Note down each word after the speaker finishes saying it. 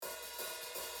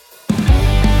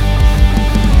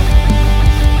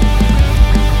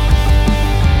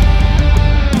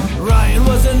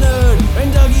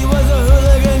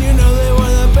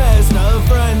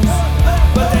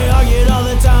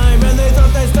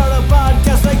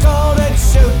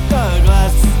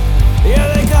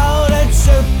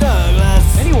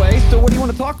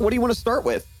What do you want to start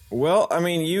with? Well, I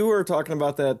mean, you were talking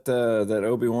about that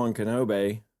Obi-Wan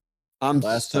Kenobi. I'm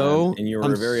time, and you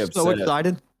were very upset. So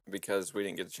excited because we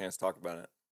didn't get a chance to talk about it.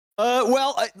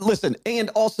 Listen, and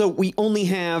also we only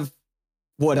have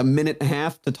a minute and a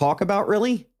half to talk about,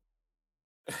 really.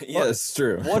 Yeah, it's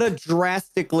true. What a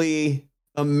drastically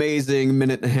amazing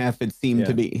minute and a half it seemed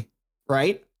to be,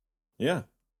 right? Yeah.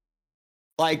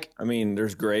 Like, I mean,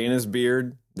 there's gray in his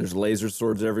beard. There's laser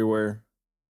swords everywhere.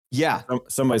 Yeah.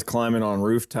 Somebody's climbing on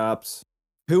rooftops.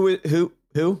 Who's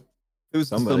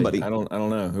somebody? I don't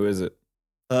know. Who is it?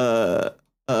 Well,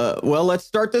 let's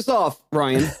start this off,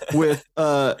 Ryan, with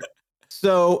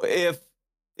so if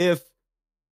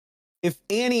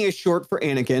Annie is short for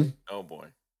Anakin, oh boy,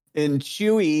 and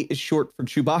Chewie is short for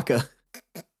Chewbacca,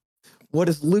 what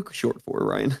is Luke short for,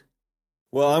 Ryan?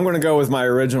 Well, I'm going to go with my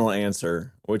original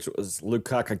answer, which was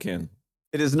Lukakin.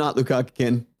 It is not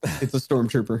Lukakin. It's a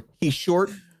stormtrooper. He's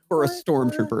short for a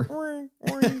stormtrooper.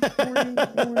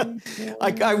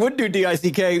 I would do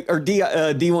DICK or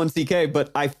D1CK,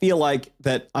 but I feel like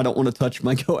that I don't want to touch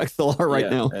my GoXLR right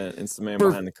now. It's the man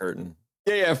behind the curtain.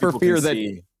 Yeah, for fear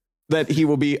that he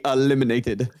will be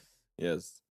eliminated.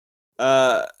 Yes.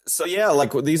 So yeah,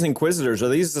 like these Inquisitors, are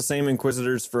these the same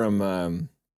Inquisitors from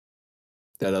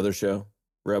that other show,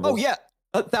 Rebels? Oh yeah,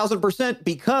 1,000%.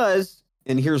 Because,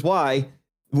 and here's why,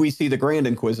 we see the Grand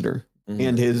Inquisitor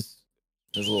and his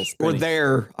little spinny. Or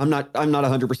there. I'm not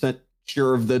 100%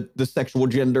 sure of the sexual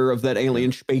gender of that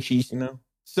alien species.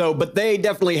 So, but they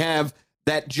definitely have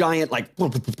that giant like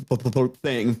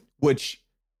thing, which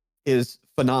is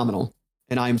phenomenal.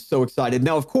 And I'm so excited.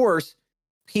 Now, of course,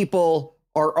 people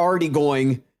are already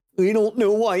going, we don't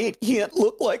know why it can't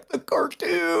look like the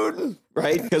cartoon,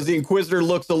 right? Because the Inquisitor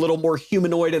looks a little more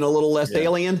humanoid and a little less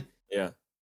alien. Yeah.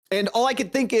 And all I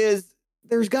could think is,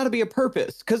 there's got to be a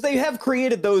purpose, because they have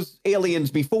created those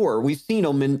aliens before. We've seen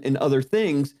them in other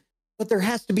things, but there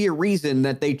has to be a reason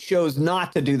that they chose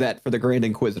not to do that for the Grand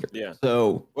Inquisitor. Yeah.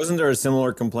 So wasn't there a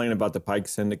similar complaint about the Pike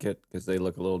Syndicate because they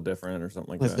look a little different or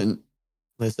something like that?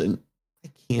 Listen, I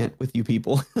can't with you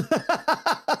people.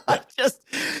 I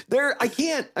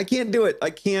can't do it.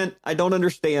 I don't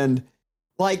understand.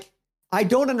 Like, I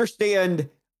don't understand.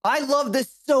 I love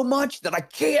this so much that I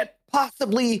can't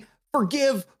possibly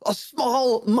forgive a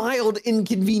small, mild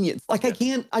inconvenience. Like, I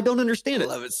don't understand it.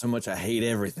 I love it so much. I hate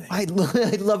everything. I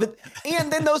love it. And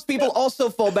then those people also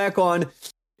fall back on,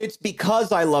 it's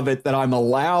because I love it that I'm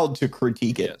allowed to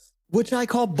critique it, which I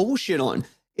call bullshit on.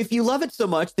 If you love it so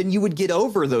much, then you would get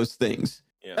over those things.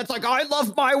 Yeah. That's like, I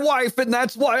love my wife and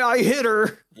that's why I hit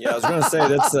her. Yeah, I was going to say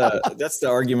that's the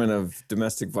argument of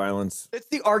domestic violence. It's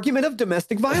the argument of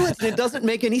domestic violence, and it doesn't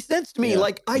make any sense to me.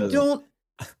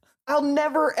 I'll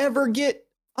never get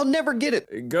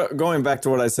it. Going back to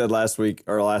what I said last week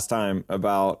or last time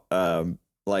about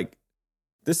like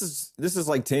this is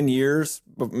like 10 years,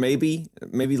 but maybe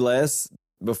less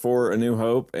before A New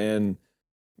Hope, and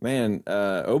man,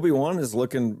 Obi-Wan is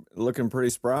looking pretty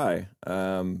spry.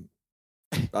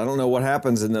 I don't know what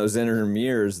happens in those interim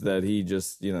years that he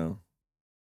just, maybe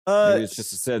it's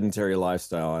just a sedentary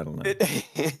lifestyle. I don't know.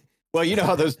 Well, you know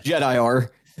how those Jedi are.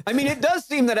 I mean, it does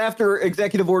seem that after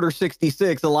Executive Order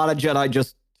 66, a lot of Jedi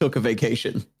just took a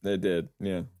vacation. They did,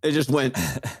 yeah. They just went.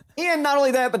 And not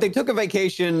only that, but they took a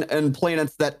vacation on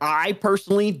planets that I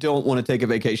personally don't want to take a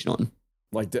vacation on.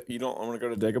 Like, you don't want to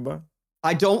go to Dagobah?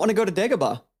 I don't want to go to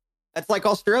Dagobah. That's like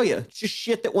Australia. It's just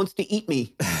shit that wants to eat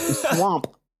me. Swamp.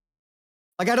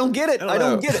 Like, I don't get it. I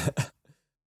don't get it.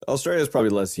 Australia's probably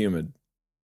less humid.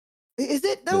 Is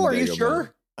it? No, are you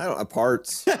sure? I don't know,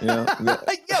 parts. Yeah,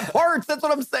 parts. That's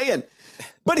what I'm saying.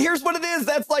 But here's what it is.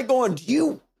 That's like going,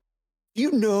 do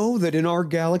you know that in our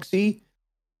galaxy,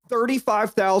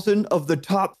 35,000 of the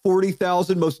top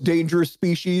 40,000 most dangerous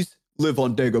species live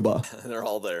on Dagobah? They're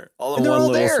all there. All in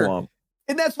one little swamp.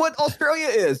 And that's what Australia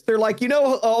is. They're like,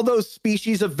 all those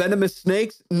species of venomous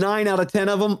snakes, 9 out of 10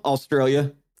 of them,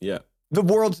 Australia. Yeah. The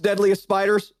world's deadliest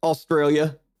spiders,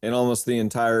 Australia. And almost the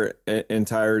entire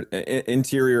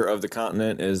interior of the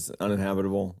continent is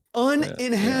uninhabitable.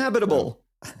 Uninhabitable.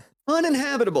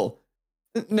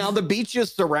 Now, the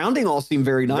beaches surrounding all seem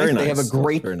very nice. Very nice. They have a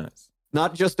great, very nice.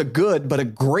 Not just a good, but a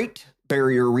great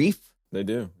barrier reef. They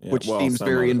do. Yeah. Which seems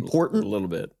very important. A little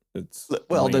bit. It's the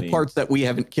parts that we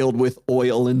haven't killed with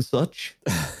oil and such,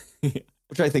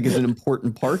 which I think is an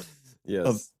important part. Yes.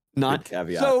 Of not good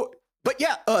caveat. So. But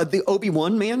yeah, the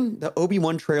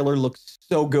Obi-Wan trailer looks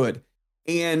so good.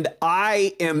 And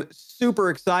I am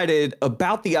super excited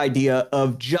about the idea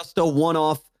of just a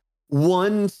one-off,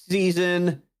 one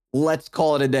season, let's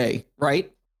call it a day,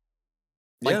 right?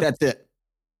 Like, that's it.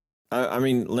 I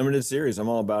mean, limited series. I'm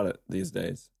all about it these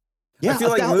days. Yeah, I feel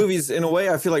like movies, in a way,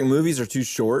 I feel like movies are too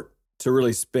short to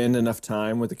really spend enough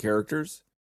time with the characters.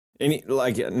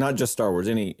 Not just Star Wars,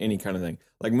 any kind of thing.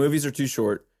 Like movies are too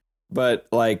short, but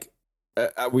like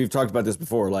we've talked about this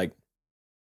before. Like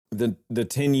the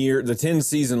 10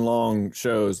 season long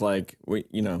shows, like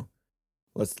let's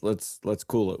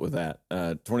cool it with that.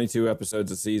 22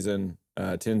 episodes a season,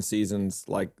 10 seasons.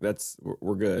 Like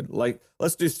we're good. Like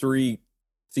let's do 3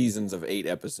 seasons of 8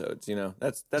 episodes.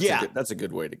 That's a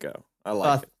good way to go. I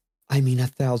like it. I mean,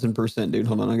 1,000%, dude.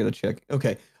 Hold on, I gotta check.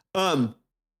 Okay.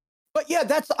 But yeah,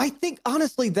 I think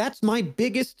honestly, that's my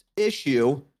biggest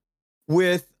issue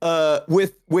with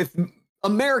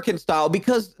American style,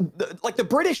 because the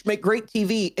British make great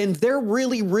TV and they're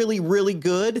really, really, really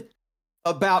good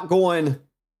about going,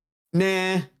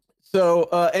 nah. So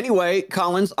anyway,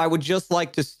 Collins, I would just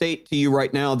like to state to you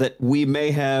right now that we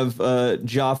may have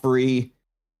Joffrey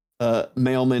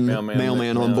mailman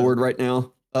on board right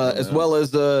now, as well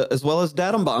as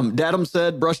Datum Bomb. Datum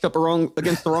said brushed up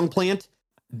against the wrong plant.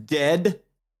 Dead.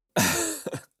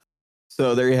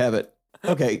 So there you have it.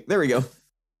 Okay, there we go.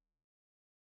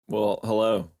 Well,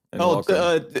 hello.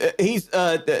 He's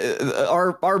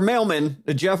our mailman,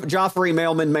 Joffrey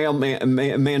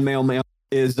mailman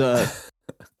is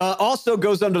also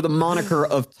goes under the moniker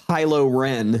of Tylo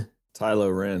Ren.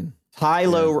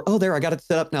 Oh, there, I got it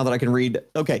set up now that I can read.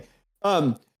 Okay.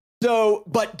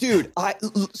 But dude, like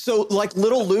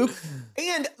little Luke,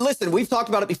 and listen, we've talked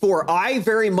about it before. I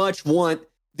very much want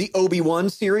the Obi-Wan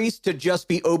series to just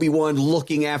be Obi-Wan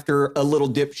looking after a little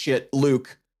dipshit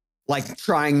Luke, like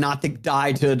trying not to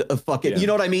die to a fucking, you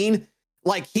know what I mean?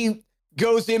 Like he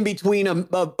goes in between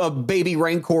a baby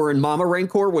Rancor and mama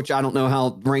Rancor, which I don't know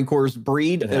how Rancors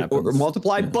breed or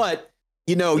multiply, but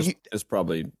it's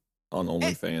probably on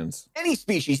OnlyFans. Any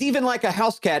species, even like a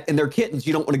house cat and their kittens,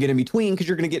 you don't want to get in between because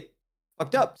you're going to get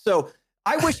fucked up. So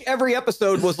I wish every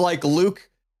episode was like Luke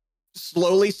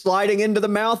slowly sliding into the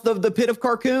mouth of the pit of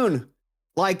Carcoon.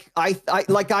 Like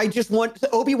I just want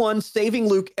Obi-Wan saving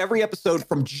Luke every episode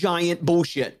from giant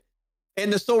bullshit.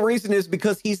 And the sole reason is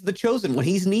because he's the chosen one.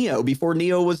 He's Neo before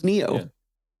Neo was Neo. Yeah.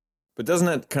 But doesn't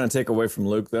that kind of take away from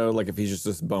Luke though? Like if he's just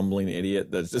this bumbling idiot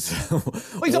that's just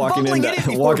he's walking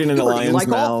into lions' like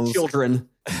mouths. All children.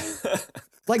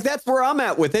 Like that's where I'm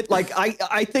at with it. Like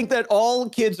I think that all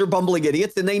kids are bumbling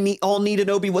idiots and they all need an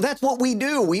Obi-Wan. That's what we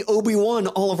do. We Obi-Wan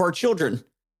all of our children.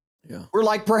 Yeah. We're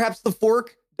like, perhaps the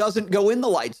fork doesn't go in the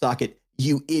light socket.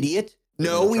 You idiot.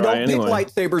 No, we don't pick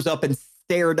lightsabers up and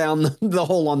stare down the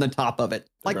hole on the top of it.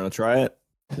 Like, they're going to try it.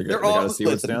 They got to see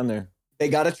what's down there. They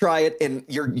got to try it, and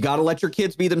you got to let your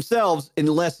kids be themselves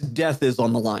unless death is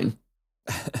on the line.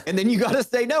 And then you got to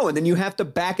say no, and then you have to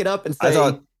back it up and say...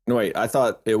 I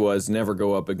thought it was never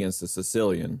go up against a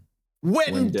Sicilian.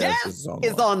 When death is on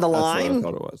the line. That's what I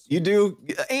thought it was. You do.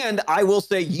 And I will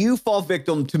say you fall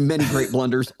victim to many great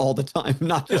blunders all the time,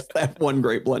 not just that one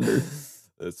great blunder.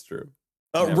 That's true.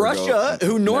 Russia,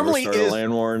 who normally never start a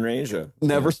land war in Asia.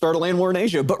 Never start a land war in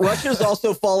Asia. But Russia is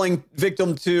also falling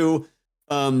victim to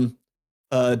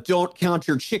don't count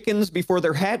your chickens before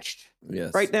they're hatched.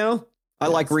 Yes. Right now. I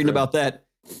like reading about that.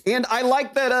 And I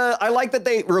like that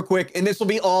they, real quick, and this will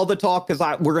be all the talk because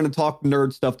we're going to talk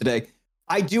nerd stuff today.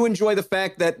 I do enjoy the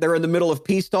fact that they're in the middle of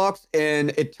peace talks,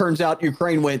 and it turns out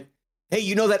Ukraine went, hey,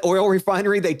 you know that oil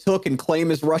refinery they took and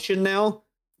claim is Russian now?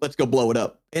 Let's go blow it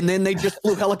up. And then they just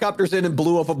flew helicopters in and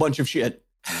blew up a bunch of shit.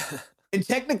 And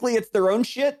technically it's their own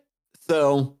shit.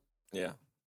 So yeah.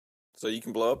 So you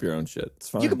can blow up your own shit. It's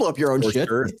fine. You can blow up your own shit.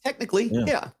 Sure. Technically,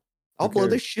 yeah. I'll blow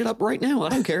this shit up right now. I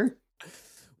don't care.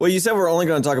 Well, you said we're only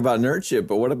going to talk about nerd shit,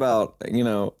 but what about,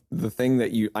 the thing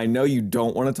that I know you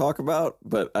don't want to talk about,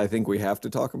 but I think we have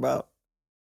to talk about?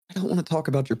 I don't want to talk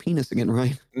about your penis again,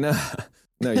 Ryan.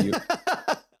 No, you.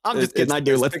 I'm just kidding. I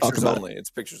do. Let's talk about it. It's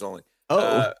pictures only.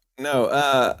 Oh.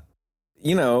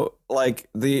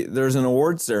 There's an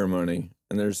award ceremony,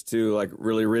 and there's 2 like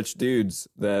really rich dudes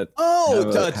that.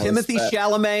 Timothy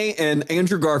Chalamet and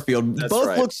Andrew Garfield. That's both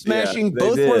right. look smashing. Yeah,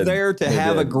 both were there to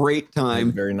have a great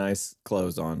time. Very nice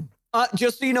clothes on.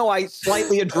 Just so you know, I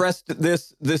slightly addressed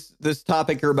this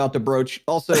topic you're about to broach.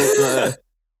 Also,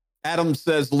 Adam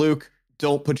says, Luke,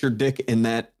 don't put your dick in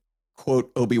that,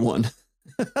 quote, Obi-Wan.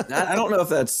 I don't know if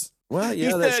that's... Well,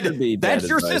 yeah, that should be that's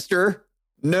your advice. Sister.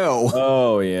 No.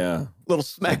 Oh, yeah. Little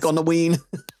smack on the ween.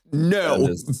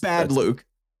 No. Bad Luke.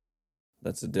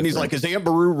 That's a different... And he's like, is Aunt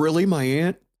Beru really my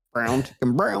aunt? Brown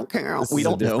chicken, brown cow. We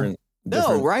don't know.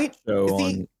 No, right? Show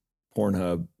on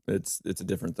Pornhub. It's a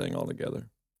different thing altogether.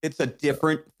 It's a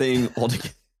different thing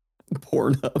altogether.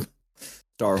 Pornhub.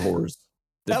 Star Wars.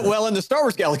 Well, in the Star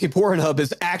Wars galaxy, Pornhub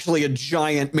is actually a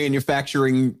giant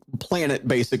manufacturing planet,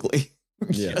 basically.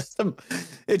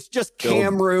 It's just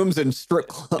cam rooms and strip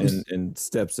clubs and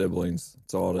step siblings.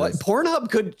 That's all it is.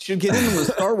 Pornhub should get into the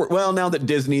Star Wars. Well, now that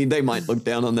Disney, they might look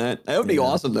down on that. That would be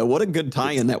awesome, though. What a good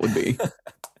tie-in that would be.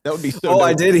 That would be so. Oh, dope.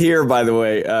 I did hear, by the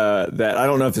way, that I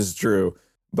don't know if this is true,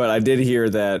 but I did hear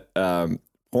that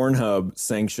Pornhub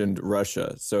sanctioned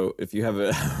Russia. So if you have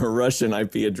a Russian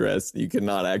IP address, you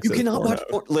cannot access. You cannot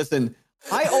Pornhub. watch. Listen,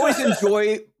 I always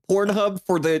enjoy Pornhub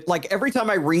for every time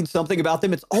I read something about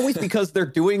them, it's always because they're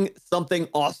doing something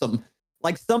awesome,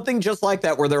 like something just like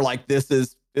that, where they're like,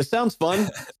 "This sounds fun."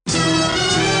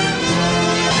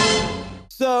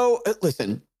 So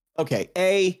listen, okay,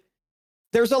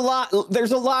 there's a lot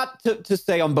to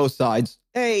say on both sides.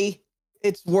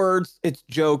 It's words, it's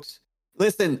jokes.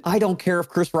 Listen, I don't care if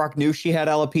Chris Rock knew she had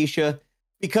alopecia,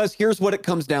 because here's what it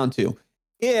comes down to.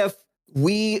 If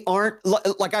we aren't,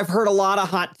 like, I've heard a lot of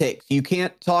hot takes. You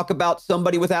can't talk about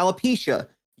somebody with alopecia.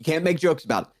 You can't make jokes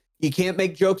about it. You can't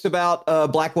make jokes about a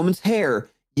black woman's hair.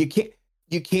 You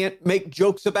can't make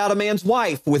jokes about a man's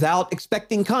wife without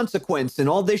expecting consequence and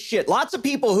all this shit. Lots of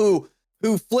people who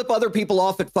flip other people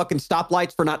off at fucking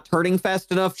stoplights for not turning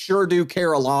fast enough sure do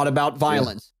care a lot about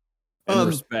violence. And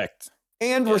respect.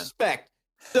 And respect.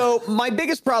 So my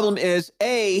biggest problem is,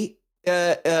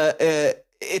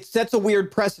 it sets a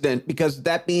weird precedent, because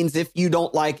that means if you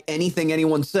don't like anything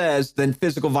anyone says, then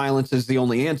physical violence is the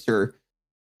only answer.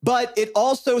 But it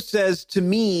also says to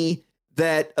me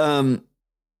that then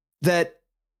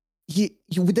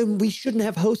we shouldn't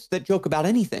have hosts that joke about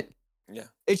anything. Yeah.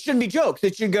 It shouldn't be jokes.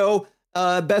 It should go,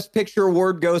 best picture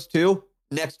award goes to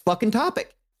next fucking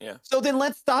topic. Yeah. So then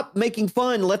let's stop making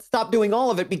fun. Let's stop doing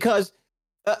all of it, because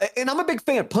and I'm a big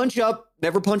fan. Punch up,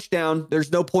 never punch down.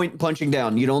 There's no point in punching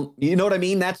down. You know what I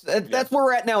mean? That's where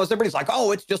we're at now. Is everybody's like,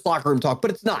 oh, it's just locker room talk,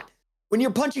 but it's not. When you're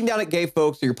punching down at gay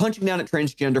folks, or you're punching down at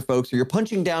transgender folks, or you're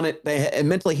punching down at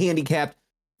mentally handicapped,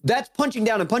 that's punching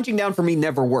down. And punching down for me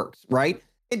never works, right?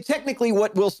 And technically,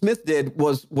 what Will Smith did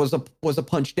was a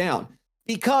punch down,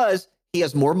 because he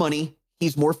has more money,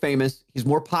 he's more famous, he's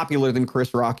more popular than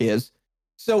Chris Rock is,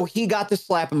 so he got to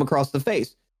slap him across the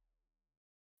face.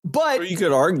 But or you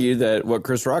could argue that what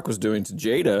Chris Rock was doing to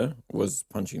Jada was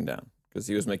punching down, because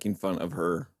he was making fun of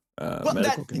her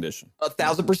medical condition.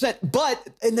 1,000%.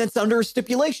 And that's under a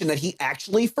stipulation that he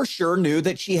actually for sure knew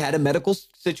that she had a medical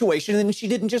situation and she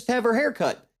didn't just have her hair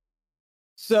cut.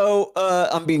 So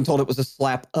I'm being told it was a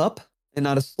slap up and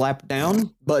not a slap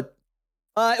down, but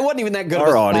it wasn't even that good.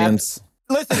 Our audience.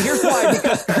 Listen, here's why.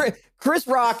 Because Chris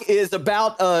Rock is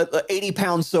about 80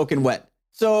 pounds soaking wet.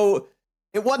 So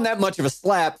it wasn't that much of a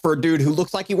slap for a dude who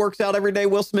looks like he works out every day,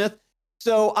 Will Smith.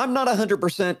 So I'm not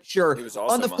 100% sure. He was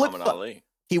also Muhammad Ali.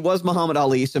 He was Muhammad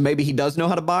Ali, so maybe he does know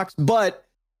how to box. But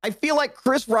I feel like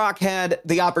Chris Rock had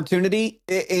the opportunity.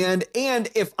 And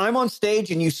if I'm on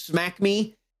stage and you smack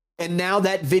me, and now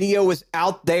that video is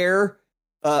out there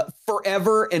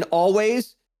forever and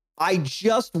always, I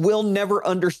just will never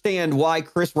understand why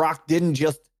Chris Rock didn't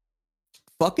just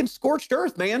fucking scorched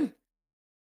earth, man.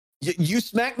 You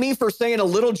smacked me for saying a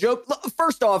little joke.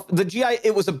 First off,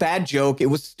 it was a bad joke. It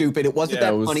was stupid. It wasn't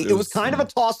that funny. It was kind of a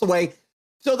toss away.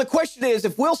 So the question is,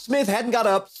 if Will Smith hadn't got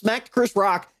up, smacked Chris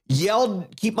Rock,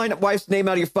 yelled, "Keep my wife's name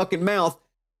out of your fucking mouth,"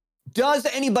 does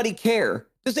anybody care?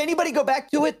 Does anybody go back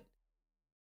to it?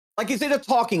 Like, is it a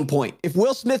talking point? If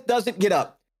Will Smith doesn't get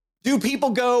up, do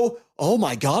people go, "Oh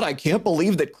my God, I can't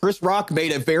believe that Chris Rock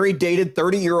made a very dated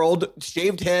 30-year-old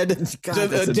shaved head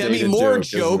Demi Moore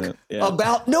joke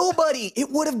about nobody"? It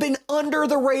would have been under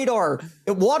the radar.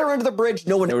 Water under the bridge.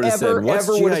 No one ever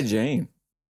would have. Jane?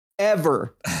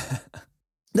 Ever.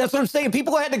 That's what I'm saying.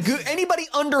 People had to anybody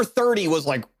under 30 was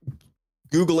like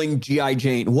Googling G.I.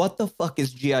 Jane. What the fuck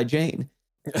is G.I. Jane?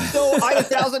 So I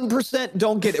 1,000%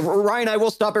 don't get it. Ryan, I will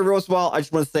stop every once in a while. I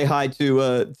just want to say hi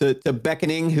to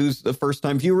Beckoning, who's the first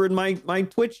time viewer in my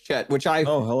Twitch chat, which I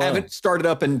haven't started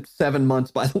up in 7 months,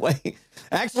 by the way.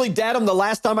 Actually, Datum, the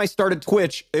last time I started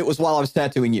Twitch, it was while I was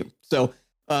tattooing you. So,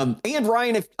 and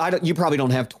Ryan, you probably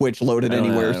don't have Twitch loaded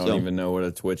anywhere. I don't even know what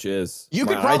a Twitch is. You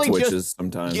could probably just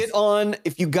sometimes get on,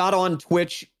 if you got on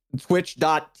twitch.tv,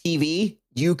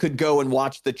 you could go and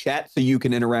watch the chat so you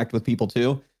can interact with people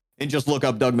too. And just look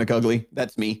up Doug McUgly.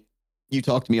 That's me. You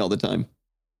talk to me all the time.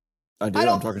 I do.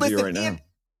 I'm talking to you right now.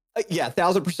 Yeah,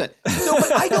 1,000%. So,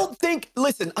 but I don't think.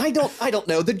 Listen, I don't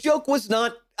know. The joke was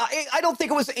not. I don't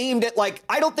think it was aimed at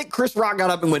I don't think Chris Rock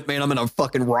got up and went, "Man, I'm gonna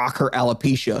fucking rock her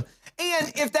alopecia."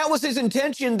 And if that was his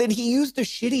intention, then he used a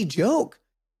shitty joke.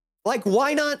 Like,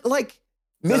 why not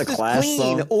Mrs. Clean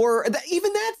song? Or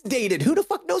even that's dated. Who the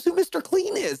fuck knows who Mr.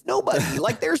 Clean is? Nobody.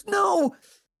 There's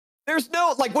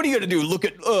no, what are you going to do? Look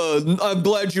at, I'm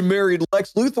glad you married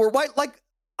Lex Luthor. Why?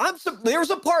 There's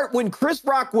a part when Chris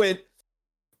Rock went,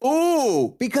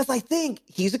 ooh, because I think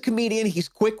he's a comedian. He's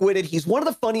quick-witted. He's one of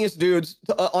the funniest dudes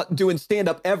doing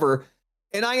stand-up ever.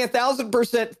 And I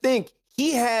 1,000% think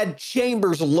he had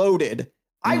chambers loaded.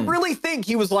 I really think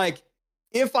he was like,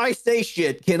 if I say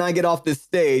shit, can I get off this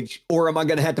stage, or am I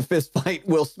going to have to fist fight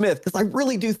Will Smith? Because I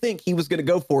really do think he was going to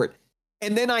go for it.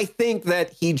 And then I think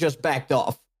that he just backed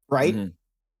off, right?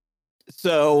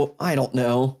 So I don't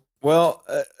know. Well,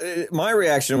 my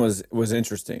reaction was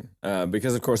interesting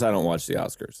because, of course, I don't watch the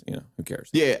Oscars. You know, who cares?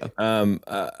 Yeah.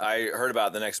 I heard about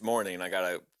it the next morning, and I got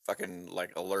a fucking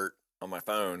like alert on my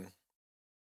phone.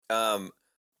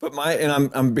 But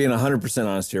I'm being 100%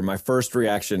 honest here. My first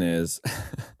reaction is,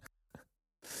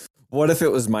 what if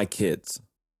it was my kids?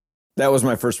 That was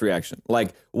my first reaction.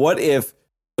 Like, what if?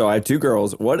 So I have 2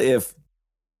 girls. What if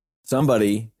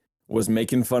somebody was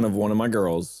making fun of one of my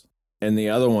girls, and the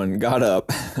other one got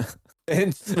up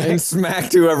and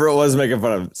smacked whoever it was making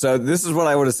fun of? So this is what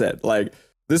I would have said. Like,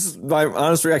 this is my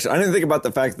honest reaction. I didn't think about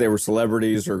the fact that they were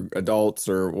celebrities or adults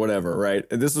or whatever, right?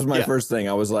 This was my first thing.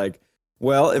 I was like,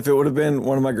 well, if it would have been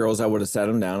one of my girls, I would have sat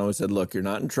him down. I would have said, look, you're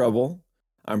not in trouble.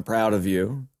 I'm proud of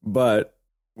you, but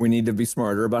we need to be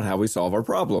smarter about how we solve our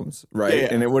problems, right? Yeah.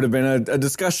 And it would have been a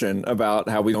discussion about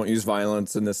how we don't use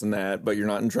violence and this and that, but you're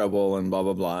not in trouble and blah,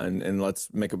 blah, blah. And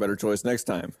let's make a better choice next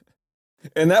time.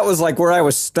 And that was like where I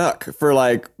was stuck for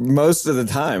like most of the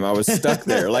time. I was stuck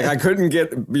there. Like I couldn't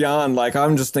get beyond, like,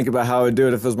 I'm just thinking about how I would do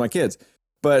it if it was my kids.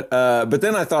 But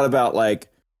then I thought about like,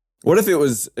 what if it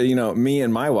was, you know, me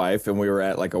and my wife and we were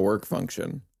at like a work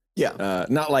function? Yeah.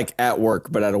 Not like at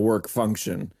work, but at a work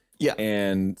function. Yeah.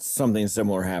 And something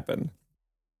similar happened.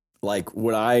 Like,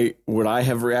 would I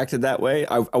have reacted that way?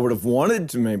 I would have wanted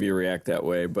to maybe react that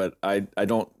way, but I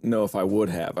don't know if I would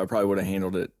have. I probably would have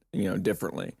handled it, you know,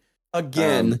 differently.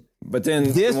 Again, but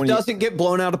then this doesn't get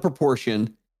blown out of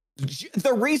proportion.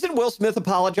 The reason Will Smith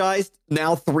apologized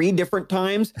now 3 different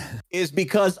times is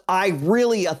because I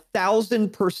really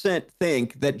 1,000%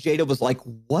 think that Jada was like,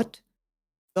 what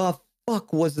the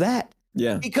fuck was that?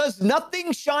 Yeah. Because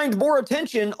nothing shined more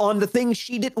attention on the things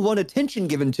she didn't want attention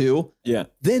given to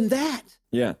than that.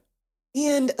 Yeah.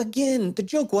 And again, the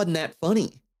joke wasn't that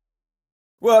funny.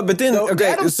 Well, but then, so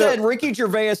Adam said, Ricky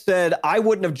Gervais said, I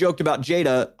wouldn't have joked about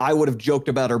Jada. I would have joked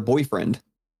about her boyfriend.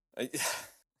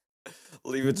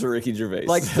 Leave it to Ricky Gervais.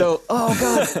 Like, so, oh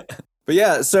God. But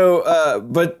yeah, so,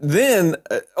 but then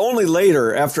only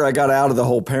later after I got out of the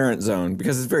whole parent zone,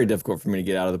 because it's very difficult for me to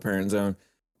get out of the parent zone.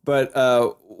 But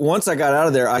once I got out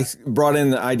of there, I brought in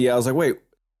the idea. I was like, wait,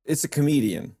 it's a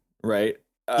comedian, right?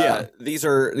 Yeah. These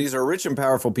are rich and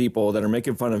powerful people that are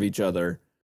making fun of each other.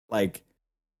 Like,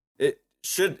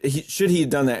 should he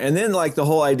have done that? And then like the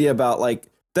whole idea about like,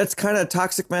 that's kind of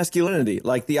toxic masculinity.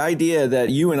 Like the idea that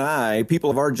you and I,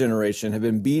 people of our generation, have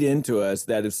been beat into us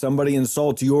that if somebody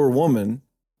insults your woman,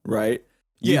 right,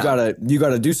 you gotta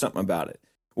do something about it.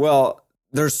 Well,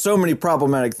 there's so many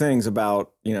problematic things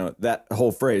about, you know, that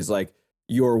whole phrase, like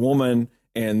your woman,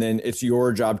 and then it's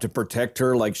your job to protect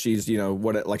her, like she's, you know,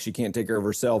 like she can't take care of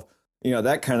herself, you know,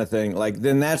 that kind of thing. Like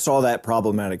then that's all that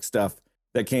problematic stuff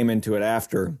that came into it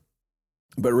after.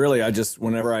 But really, I just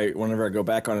whenever I go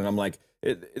back on it, I'm like,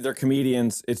 they're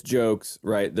comedians. It's jokes,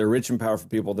 right? They're rich and powerful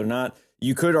people. They're not.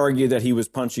 You could argue that he was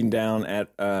punching down at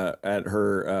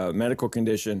her medical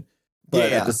condition,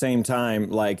 but at the same time,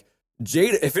 like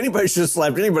Jada, if anybody should have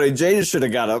slapped anybody, Jada should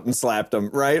have got up and slapped him,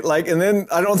 right? Like, and then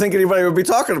I don't think anybody would be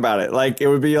talking about it. Like, it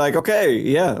would be like, okay,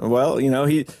 yeah, well, you know,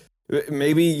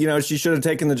 maybe, you know, she should have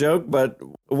taken the joke, but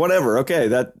whatever. Okay,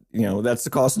 that, you know, that's the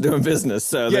cost of doing business.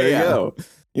 So there you go.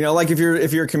 You know, like if you're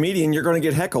a comedian, you're going to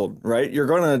get heckled, right? You're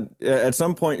going to, at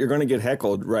some point, you're going to get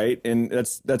heckled, right? And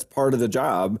that's part of the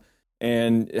job.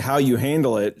 And how you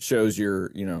handle it shows your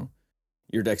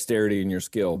dexterity and your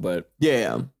skill. But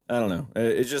I don't know.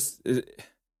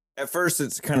 At first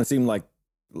it's kind of seemed like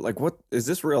what is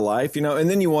this real life? You know, and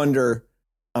then you wonder,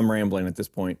 I'm rambling at this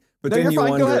point, but then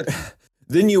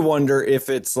you wonder if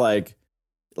it's like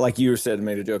you said,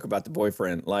 made a joke about the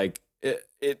boyfriend, like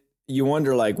you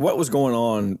wonder like what was going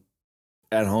on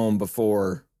at home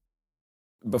before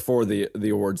the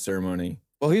award ceremony.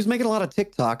 Well, he was making a lot of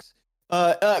TikToks.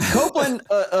 Copeland,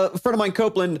 a friend of mine,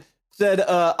 Copeland, said,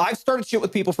 I've started shit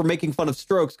with people for making fun of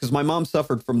strokes because my mom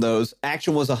suffered from those.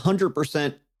 Action was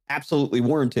 100% absolutely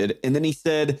warranted. And then he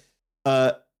said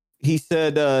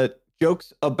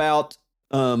jokes about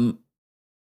illnesses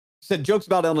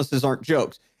aren't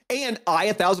jokes. And I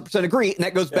 1,000% agree. And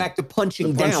that goes back to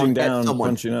punching down at someone.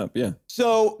 Punching up, yeah.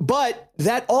 So, but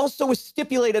that also is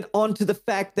stipulated onto the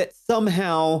fact that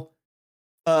somehow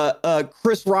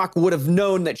Chris Rock would have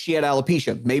known that she had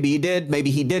alopecia. Maybe he did,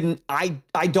 maybe he didn't. I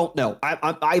don't know.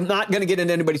 I'm not going to get in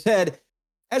anybody's head.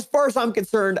 As far as I'm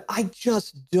concerned, I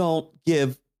just don't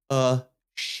give a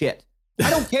shit. I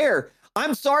don't care.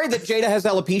 I'm sorry that Jada has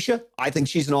alopecia. I think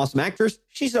she's an awesome actress.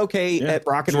 She's okay at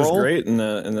rock and roll. She was great in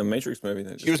the Matrix movie.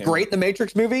 She was great in the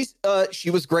Matrix movies. She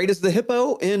was great as the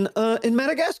hippo in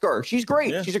Madagascar. She's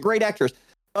great. Yeah. She's a great actress.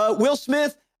 Will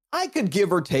Smith, I could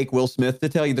give or take Will Smith, to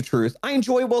tell you the truth. I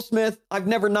enjoy Will Smith. I've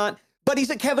never not, but he's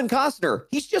a Kevin Costner.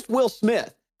 He's just Will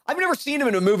Smith. I've never seen him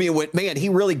in a movie and went, man, he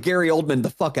really Gary Oldman the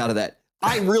fuck out of that.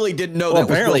 I really didn't know that.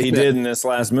 Apparently he did in this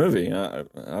last movie. I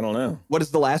don't know. What is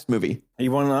the last movie? He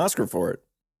won an Oscar for it.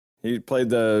 He played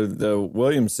the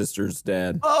Williams sisters'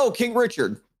 dad. Oh, King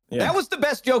Richard. Yeah. That was the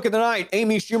best joke of the night.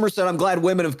 Amy Schumer said, I'm glad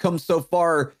women have come so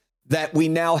far that we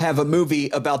now have a movie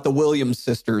about the Williams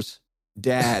sisters'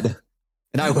 dad.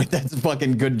 And I went, that's a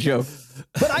fucking good joke.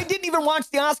 But I didn't even watch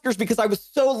the Oscars because I was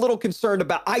so little concerned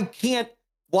about, I can't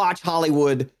watch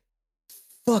Hollywood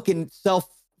fucking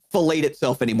self-fillate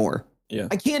itself anymore. Yeah,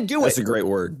 I can't do it. That's a great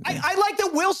word. I like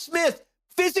that Will Smith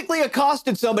physically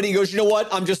accosted somebody and goes, you know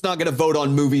what? I'm just not going to vote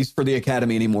on movies for the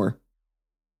Academy anymore.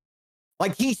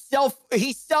 Like he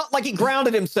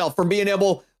grounded himself from being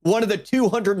able, one of the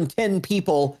 210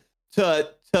 people to,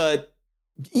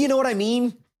 you know what I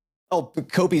mean? Oh,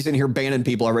 Kopi's in here banning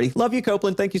people already. Love you,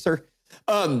 Copeland. Thank you, sir.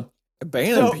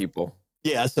 Banning people.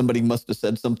 Yeah, somebody must have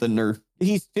said something, or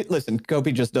listen,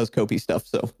 Kopi just does Kopi stuff,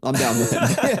 so I'm down with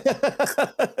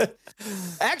him.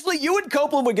 Actually, you and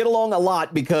Copeland would get along a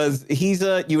lot because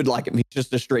you would like him. He's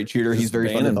just a straight shooter. He's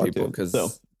very fun to talk to.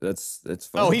 Because that's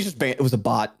fun. Oh, he's just it was a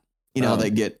bot. You know how they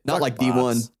get, not like bots.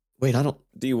 D1. Wait, I don't.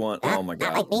 D1. Oh my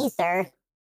God. Not like me, sir.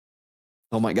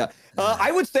 Oh my God.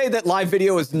 I would say that live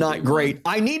video is not great.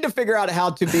 I need to figure out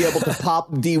how to be able to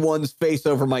pop D1's face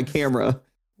over my camera.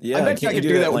 Yeah, I bet you I could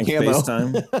do that with camo.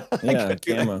 FaceTime? Yeah,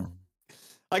 camo.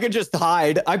 I could just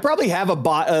hide. I probably have a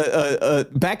bot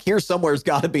back here somewhere's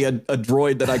got to be a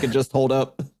droid that I could just hold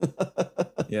up.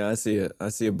 Yeah, I see it. I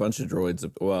see a bunch of droids.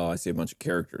 Well, I see a bunch of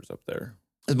characters up there.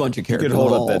 A bunch of characters. You could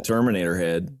hold up that Terminator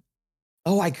head.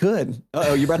 Oh, I could.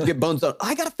 Oh, you're about to get bones out.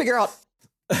 I got to figure out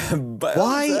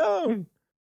why.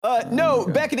 No,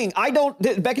 beckoning.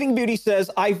 Beckoning Beauty says,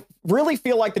 I really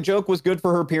feel like the joke was good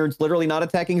for her appearance, literally not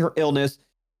attacking her illness,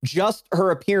 just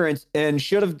her appearance, and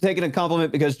should have taken a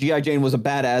compliment because G.I. Jane was a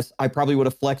badass. I probably would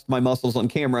have flexed my muscles on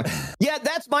camera. Yeah,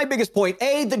 that's my biggest point.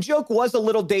 The joke was a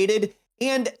little dated,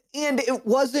 and it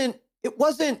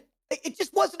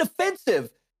just wasn't offensive.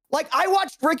 Like, I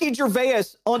watched Ricky Gervais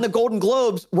on the Golden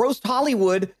Globes roast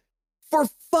Hollywood for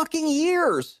fucking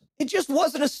years. It just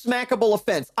wasn't a smackable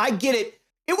offense. I get it.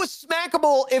 It was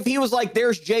smackable if he was like,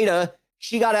 there's Jada,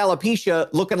 she got alopecia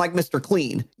looking like Mr.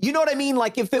 Clean. You know what I mean?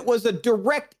 Like, if it was a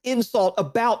direct insult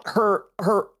about her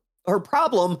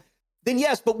problem, then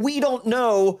yes, but we don't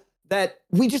know that.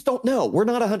 We just don't know. We're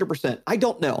not 100%. I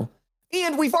don't know.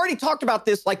 And we've already talked about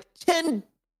this like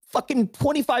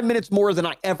 25 minutes more than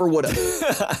I ever would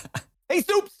have. Hey,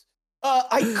 Soups,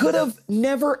 I could have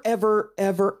never, ever,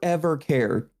 ever, ever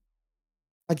cared.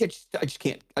 I just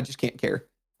can't care.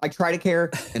 I try to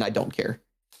care and I don't care.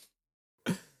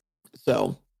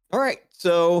 So, all right.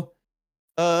 So,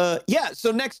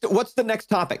 so next, what's the next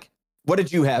topic? What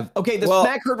did you have? Okay.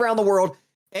 Smack heard around the world.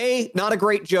 A, not a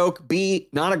great joke. B,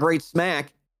 not a great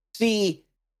smack. C,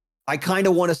 I kind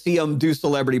of want to see him do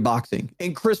celebrity boxing.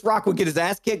 And Chris Rock would get his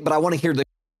ass kicked, but I want to hear the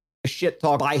shit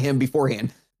talk by him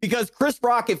beforehand. Because Chris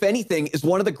Rock, if anything, is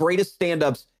one of the greatest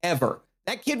stand-ups ever.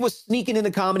 That kid was sneaking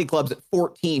into comedy clubs at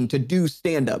 14 to do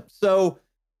stand-up. So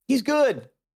he's good.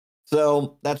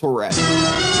 So that's where we're at.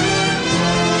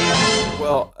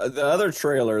 Well, the other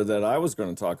trailer that I was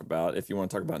going to talk about, if you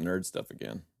want to talk about nerd stuff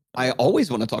again. I always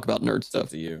want to talk about nerd stuff.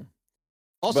 To you.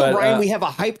 Also, Ryan, we have a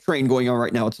hype train going on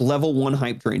right now. It's level 1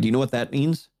 hype train. Do you know what that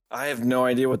means? I have no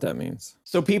idea what that means.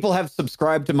 So people have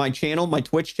subscribed to my channel, my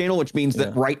Twitch channel, which means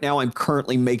that right now I'm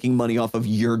currently making money off of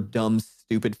your dumb,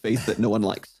 stupid face that no one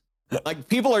likes. Like,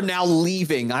 people are now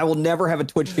leaving. I will never have a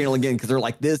Twitch channel again because they're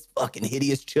like, this fucking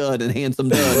hideous chud and handsome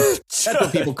Doug. That's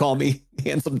what people call me,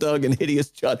 handsome Doug and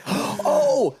hideous chud.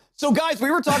 Oh, so guys,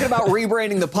 we were talking about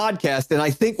rebranding the podcast, and I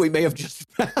think we may have just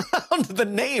found the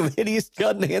name, Hideous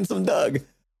Chud and Handsome Doug,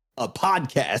 a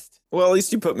podcast. Well, at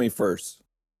least you put me first.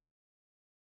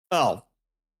 Oh.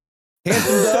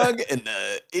 Handsome Doug and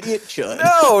Idiot Chud.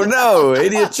 No,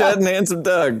 Idiot Chud and Handsome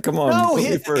Doug. Come on, put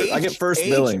me first. I get first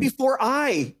billing. H before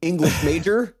I, English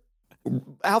major,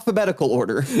 alphabetical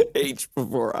order. H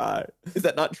before I. Is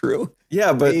that not true?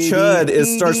 Yeah, but Chud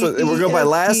starts with. We'll go by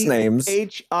last names.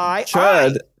 H-I.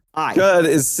 Chud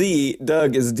is C.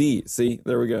 Doug is D. See,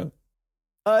 there we go.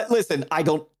 Listen, I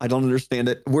don't understand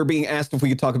it. We're being asked if we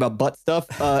could talk about butt stuff.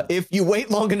 If you wait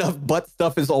long enough, butt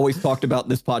stuff is always talked about in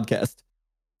this podcast.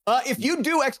 If you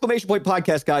do exclamation point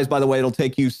podcast, guys, by the way, it'll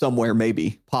take you somewhere,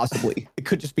 maybe, possibly. It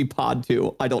could just be pod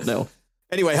too. I don't know.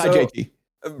 Anyway, hi, JT.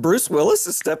 Bruce Willis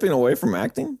is stepping away from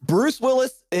acting? Bruce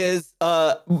Willis is,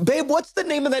 babe, what's the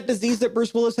name of that disease that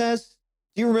Bruce Willis has?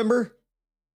 Do you remember?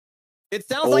 It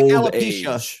sounds like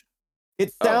alopecia. Age.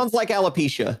 It sounds like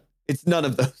alopecia. It's none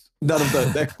of those. None of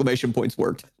the exclamation points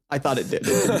worked. I thought it did.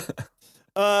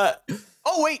 Oh,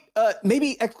 wait.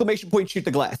 Maybe exclamation point shoot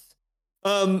the glass.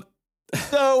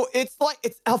 So it's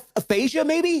aphasia,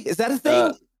 maybe? Is that a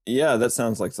thing? Yeah, that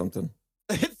sounds like something.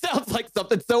 It sounds like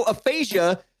something. So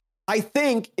aphasia, I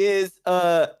think, is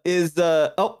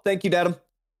oh, thank you, Dadam.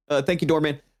 Thank you,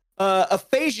 Doorman.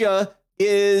 Aphasia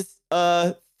is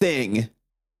a thing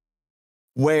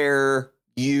where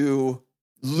you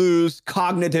lose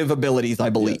cognitive abilities,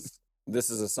 I believe. Yes. This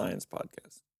is a science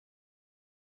podcast.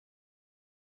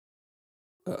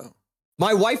 Uh-oh.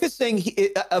 My wife is saying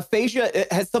aphasia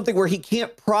has something where he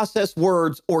can't process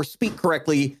words or speak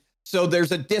correctly, so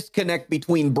there's a disconnect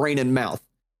between brain and mouth,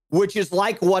 which is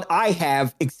like what I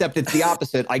have, except it's the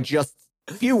opposite. I just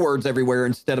spew words everywhere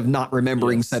instead of not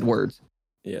remembering said words.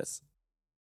 Yes.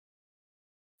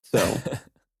 So...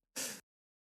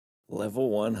 Level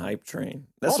 1 hype train.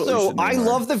 That's also, I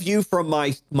love the view from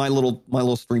my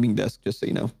little streaming desk, just so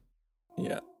you know.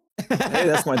 Yeah. Hey,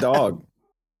 that's my dog.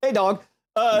 Hey, dog.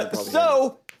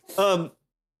 So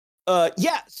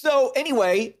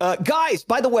anyway, guys,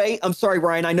 by the way, I'm sorry,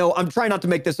 Ryan. I know I'm trying not to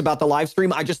make this about the live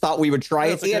stream. I just thought we would try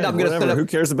it. Okay, and I'm going to set up. Who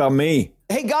cares about me?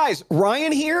 Hey, guys,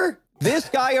 Ryan here. This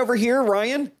guy over here,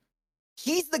 Ryan,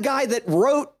 he's the guy that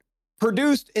wrote,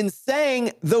 produced, and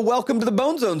sang the Welcome to the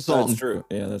Bone Zone song. That's true.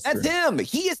 Yeah, that's true. Him.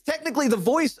 He is technically the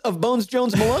voice of Bones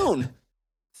Jones Malone.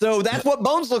 So that's what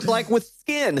Bones looks like with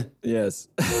skin. Yes.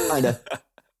 Kinda.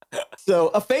 So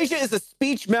aphasia is a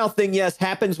speech mouth thing. Yes,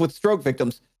 happens with stroke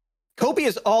victims. Kobe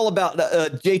is all about,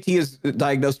 JT is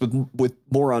diagnosed with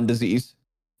moron disease.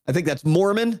 I think that's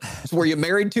Mormon. It's where you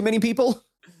married too many people.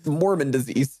 Mormon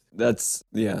disease. That's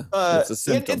a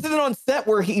symptom. Incident on set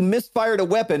where he misfired a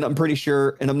weapon, I'm pretty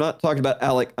sure. And I'm not talking about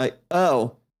Alec. I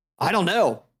don't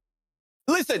know.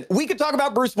 Listen, we could talk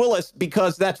about Bruce Willis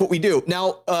because that's what we do.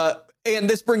 Now, and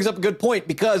this brings up a good point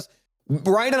because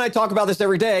Ryan and I talk about this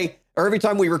every day or every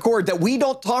time we record that we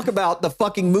don't talk about the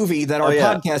fucking movie that our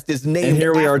podcast is named And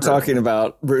here we after. are talking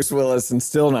about Bruce Willis and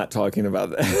still not talking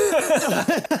about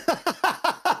that.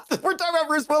 We're talking about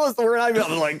Bruce Willis and we're not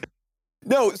even like...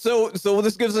 No, so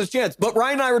this gives us a chance. But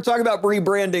Ryan and I were talking about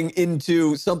rebranding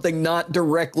into something not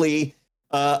directly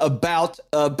about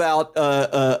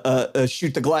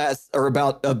Shoot the Glass or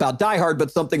about Die Hard,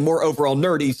 but something more overall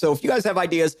nerdy. So if you guys have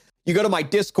ideas, you go to my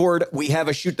Discord. We have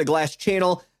a Shoot the Glass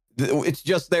channel. It's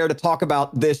just there to talk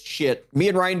about this shit. Me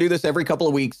and Ryan do this every couple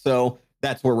of weeks, so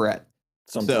that's where we're at.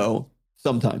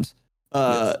 Sometimes.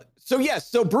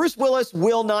 So Bruce Willis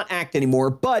will not act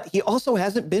anymore, but he also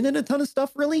hasn't been in a ton of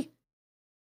stuff, really.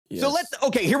 Yes.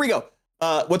 So here we go.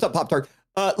 What's up, Pop-Tart?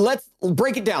 Let's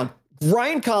break it down.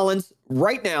 Ryan Collins,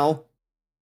 right now,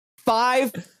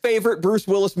 5 favorite Bruce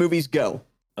Willis movies go.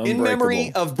 In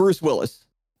memory of Bruce Willis.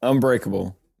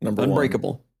 Unbreakable, number 1.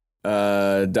 Unbreakable.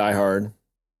 Die Hard.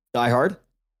 Die Hard.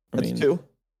 That's 2.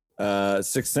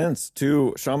 Sixth Sense.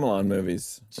 2 Shyamalan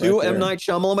movies. 2 M. Night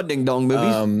Shyamalan Ding Dong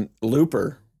movies.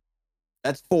 Looper.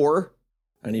 That's 4.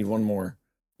 I need one more.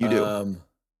 You do.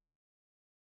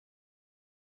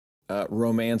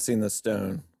 Romancing the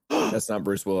Stone. That's not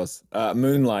Bruce Willis.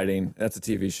 Moonlighting. That's a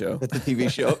TV show. That's a TV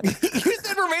show. You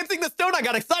said Romancing the Stone. I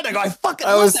got excited. I go,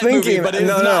 I was thinking, movie,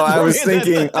 I was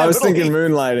thinking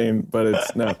Moonlighting, but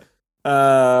it's no.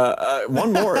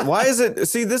 One more. Why is it?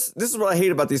 See, this is what I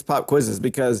hate about these pop quizzes,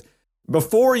 because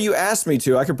before you asked me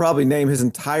to, I could probably name his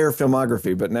entire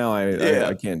filmography, but now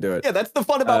I can't do it. Yeah, that's the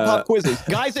fun about pop quizzes,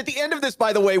 guys. At the end of this,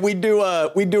 by the way, we do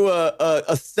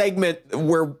a segment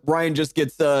where Ryan just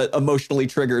gets emotionally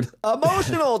triggered.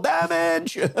 Emotional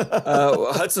damage.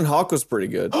 Hudson Hawk was pretty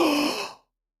good.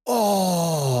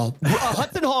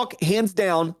 Hudson Hawk, hands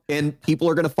down, and people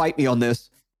are gonna fight me on this.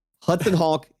 Hudson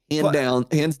Hawk, hands down.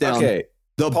 Okay,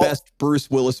 best Bruce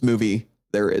Willis movie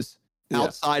there is.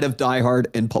 Outside of Die Hard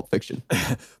and Pulp Fiction.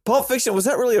 Pulp Fiction, was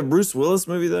that really a Bruce Willis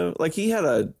movie, though? Like, he had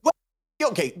a...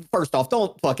 Okay, first off,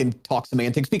 don't fucking talk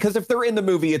semantics, because if they're in the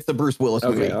movie, it's the Bruce Willis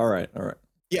movie. Okay, all right.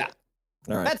 Yeah.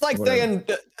 All right. That's like saying,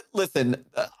 listen,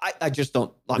 I just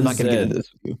don't... I'm not going to get into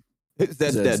this with you.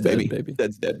 Zed's dead, baby.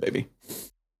 Zed's dead, baby.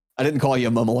 I didn't call you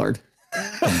a mummalard.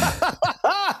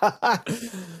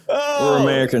 We're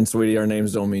American, sweetie. Our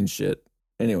names don't mean shit.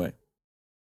 Anyway.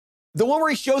 The one where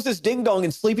he shows his ding dong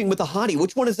and sleeping with a hottie.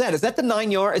 Which one is that? Is that the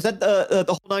 9 yard? Is that the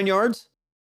whole 9 yards?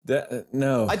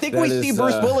 No. I think we see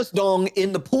Bruce Willis dong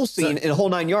in the pool scene in a whole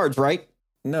 9 yards, right?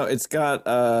 No, it's got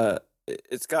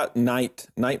night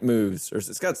moves, or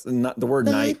it's got the word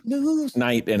night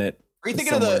in it. Are you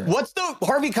thinking of what's the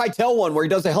Harvey Keitel one where he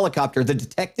does the helicopter? The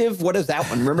detective? What is that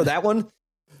one? Remember that one?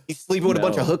 He's sleeping with a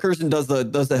bunch of hookers and does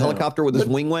the helicopter with his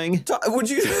wing. Would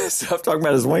you stop talking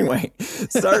about his wing?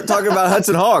 Start talking about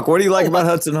Hudson Hawk. What do you like about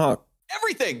Hudson Hawk?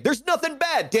 Everything. There's nothing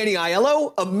bad. Danny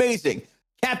Aiello, amazing.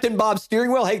 Captain Bob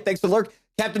Steering Wheel. Hey, thanks for the lurk.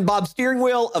 Captain Bob Steering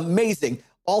Wheel, amazing.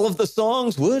 All of the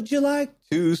songs. Would you like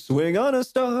to swing on a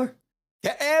star?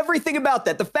 Everything about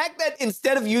that. The fact that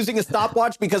instead of using a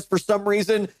stopwatch because for some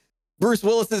reason Bruce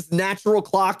Willis's natural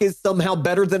clock is somehow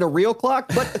better than a real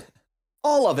clock, but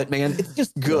all of it, man, it's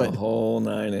just good. The whole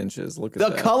 9 inches. Look at The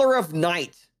that. Color of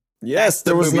Night. Yes,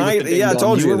 there was night. Yeah, I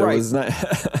told you there was night.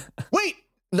 Wait,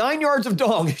 9 yards of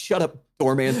dong. Shut up,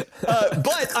 Doorman.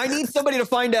 But I need somebody to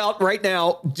find out right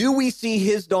now, do we see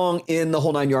his dong in the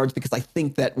whole 9 yards? Because I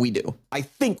think that we do. I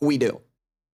think we do.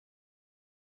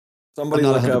 Somebody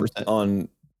look 100%. Up on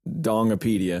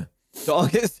Dongopedia.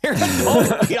 Is there a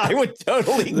Dongopedia? I would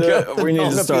totally go. We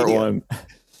need to start one.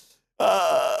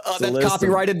 That's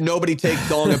copyrighted. Nobody take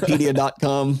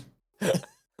dongopedia.com.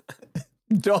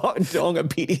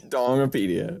 Dongopedia.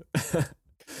 Dongopedia.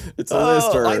 It's a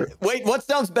list. Wait, what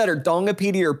sounds better,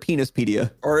 Dongopedia or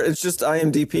Penispedia? Or it's just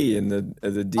IMDP and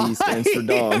the D stands for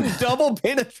dong. Double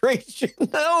penetration.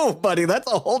 No, buddy, that's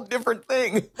a whole different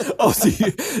thing. Oh,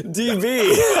 DB.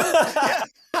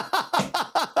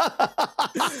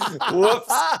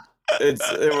 Whoops. It's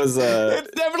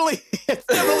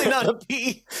definitely not a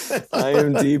P.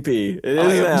 IMDP.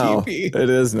 It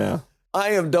is now.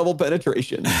 I am double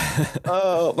penetration.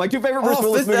 My two favorite Bruce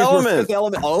Willis movies were Fifth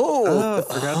Element. I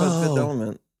forgot about Fifth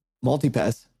Element.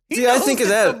 Multipass. See, I think of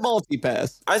that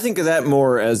multipass. I think of that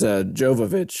more as a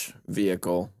Jovovich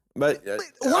vehicle. But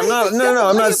I'm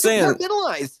not saying.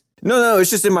 No, it's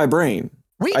just in my brain.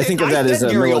 I think of that as a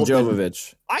Milla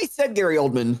Jovovich. I said Gary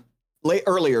Oldman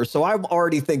earlier, so I'm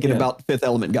already thinking about Fifth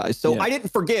Element guys. So I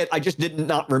didn't forget. I just did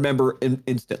not remember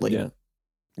instantly. Yeah.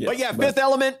 But Fifth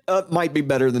Element might be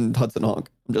better than Hudson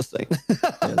Hawk. I'm just saying.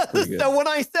 So when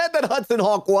I said that Hudson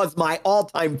Hawk was my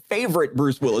all-time favorite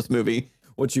Bruce Willis movie,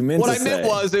 what I meant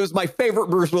was it was my favorite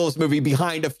Bruce Willis movie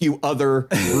behind a few other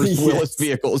Bruce Willis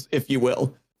vehicles, if you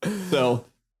will. So,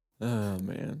 oh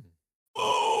man.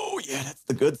 Oh yeah, that's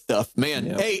the good stuff, man.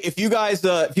 Yep. Hey, if you guys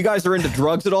are into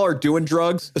drugs at all or doing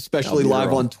drugs, especially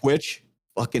live on Twitch,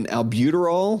 fucking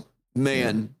albuterol,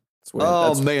 man.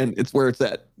 It's where it's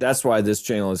at. That's why this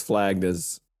channel is flagged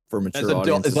as for mature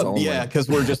audiences only. Yeah, because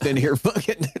we're just in here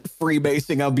fucking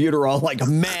freebasing albuterol like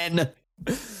men.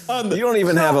 You don't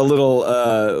even have a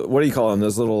little, what do you call them?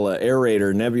 Those little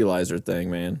aerator nebulizer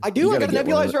thing, man. I do. I got a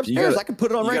nebulizer upstairs. I can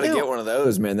put it on right now. You got to get one of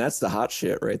those, man. That's the hot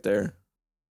shit right there.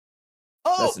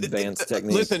 Oh, that's advanced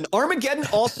technique. Listen, Armageddon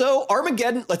also.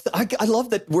 Armageddon. I love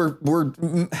that we're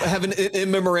having a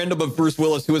memorandum of Bruce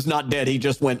Willis, who is not dead. He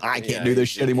just went, I can't do this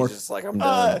shit anymore. He's just like, I'm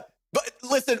done. But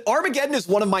listen, Armageddon is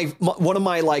one of my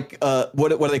like what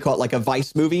do they call it? Like a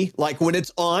Vice movie. Like when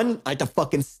it's on, I have to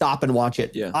fucking stop and watch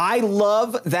it. Yeah. I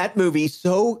love that movie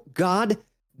so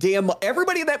goddamn.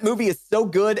 Everybody in that movie is so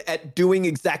good at doing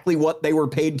exactly what they were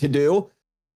paid to do.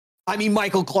 I mean,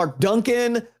 Michael Clark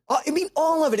Duncan. I mean,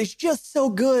 all of it is just so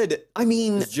good. I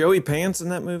mean, is Joey Pants in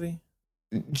that movie?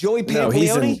 Joey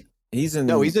Pantoliano? He's in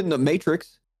The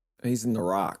Matrix. He's in The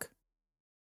Rock.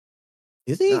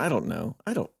 Is he? I don't know.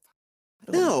 I don't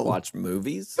watch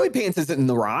movies. Joey Pants isn't in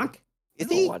The Rock. I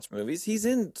don't watch movies. He's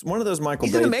in one of those Michael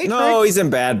Bay. In The Matrix? No, he's in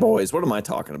Bad Boys. What am I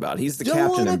talking about? He's the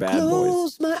captain in Bad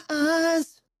Boys. Close my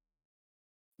eyes.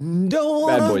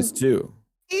 Bad Boys 2.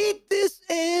 Eat this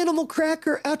animal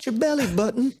cracker out your belly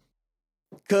button.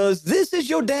 Because this is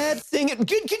your dad singing.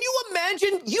 Can you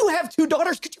imagine? You have two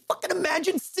daughters. Could you fucking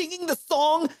imagine singing the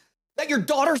song that your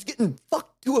daughter's getting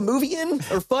fucked to a movie in?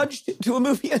 Or fudged to a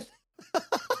movie in?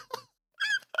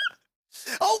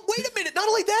 Oh, wait a minute. Not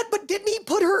only that, but didn't he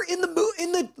put her in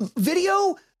the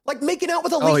video? Like making out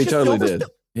with Alicia Oh, he totally Silverstone? did.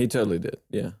 He totally did.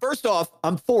 Yeah. First off,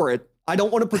 I'm for it. I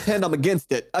don't want to pretend I'm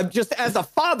against it. I'm just, as a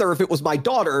father, if it was my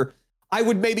daughter, I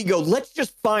would maybe go, let's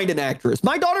just find an actress.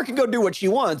 My daughter can go do what she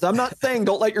wants. I'm not saying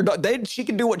don't let your daughter, she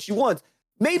can do what she wants.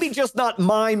 Maybe just not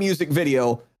my music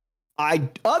video.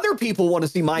 Other people want to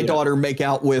see my daughter make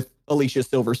out with Alicia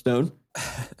Silverstone.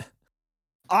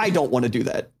 I don't want to do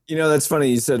that. You know, that's funny.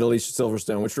 You said Alicia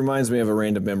Silverstone, which reminds me of a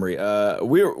random memory. I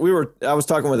was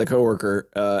talking with a coworker,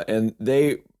 and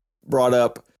they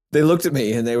looked at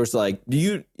me and they was like, do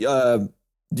you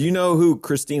know who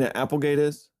Christina Applegate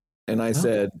is? and I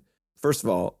said, first of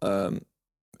all,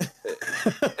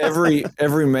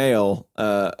 every male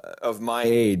of my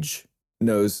age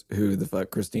knows who the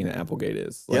fuck Christina Applegate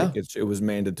is. Like it was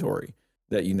mandatory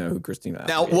that you know who Christina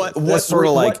Applegate now, is. That's sort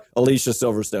of like Alicia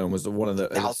Silverstone was one of the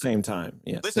at the same time.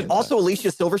 Yeah. Listen, also Alicia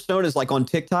Silverstone is like on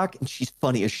TikTok and she's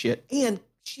funny as shit. And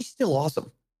she's still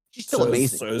awesome. She's still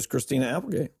amazing. So is Christina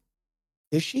Applegate.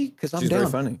 Is she? Because I'm She's down.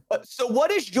 very funny. So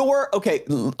what is okay,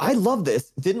 I love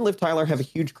this. Didn't Liv Tyler have a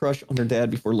huge crush on her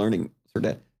dad before learning it's her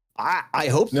dad? I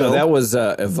hope so. No, that was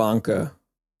Ivanka.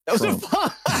 That was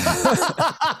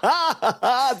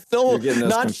Still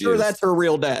not sure that's her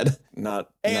real dad.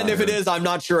 And if it is, I'm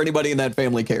not sure anybody in that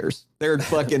family cares. They're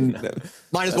fucking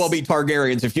might as well be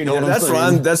Targaryens if you know what I'm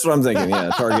saying. That's what I'm thinking.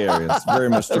 Yeah, Targaryens. Very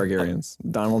much Targaryens.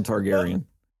 Donald Targaryen.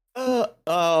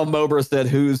 Mobra said,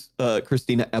 who's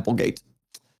Christina Applegate?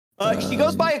 She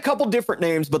goes by a couple different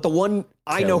names, but the one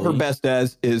I know her best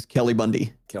as is Kelly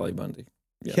Bundy. Kelly Bundy.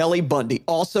 Yes. Kelly Bundy.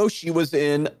 Also, she was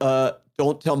in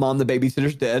Don't Tell Mom the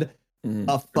Babysitter's Dead.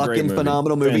 A fucking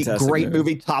phenomenal movie. Fantastic Great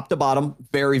movie, top to bottom.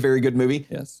 Very, very good movie.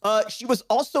 Yes. She was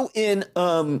also in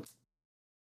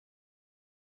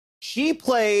she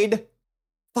played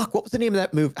what was the name of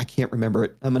that movie? I can't remember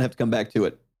it. I'm gonna have to come back to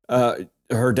it.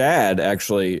 Her dad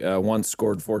actually once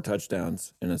scored 4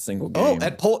 touchdowns in a single game. Oh,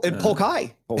 at Polk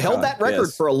High. Held that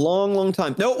record for a long, long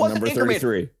time. No, it wasn't Number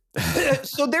 33.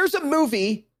 So there's a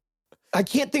movie. I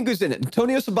can't think who's in it.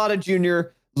 Antonio Sabata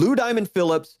Jr., Lou Diamond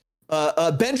Phillips,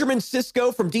 Benjamin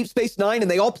Sisko from Deep Space Nine, and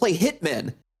they all play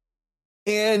hitmen.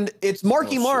 And it's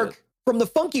Marky Mark from the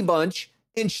Funky Bunch,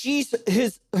 and she's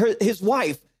his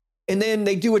wife. And then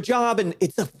they do a job, and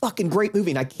it's a fucking great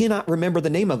movie, and I cannot remember the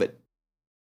name of it.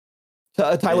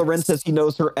 Tyler Wren says he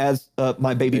knows her as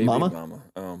my baby mama.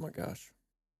 Oh my gosh.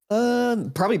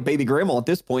 Probably baby grandma at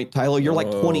this point. Tyler, you're like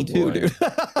 22, boy. Dude.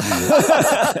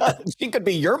 She could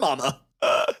be your mama.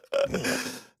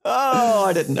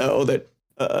 I didn't know that.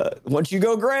 Once you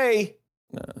go gray,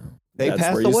 they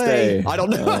pass away. I don't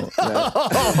know.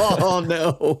 Oh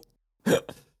no.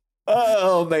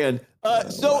 Oh man.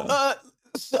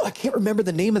 So I can't remember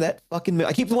the name of that fucking movie.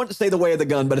 I keep wanting to say The Way of the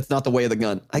Gun, but it's not The Way of the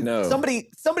Gun. Somebody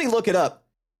look it up.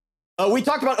 We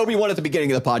talked about Obi-Wan at the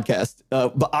beginning of the podcast,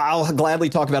 but I'll gladly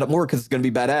talk about it more because it's going to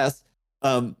be badass.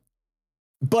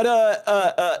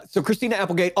 So Christina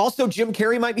Applegate. Also, Jim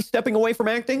Carrey might be stepping away from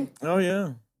acting. Oh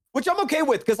yeah, which I'm okay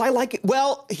with because I like it.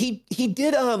 Well, he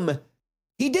did that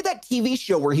TV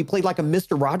show where he played like a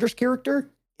Mr. Rogers character,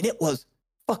 and it was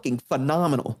fucking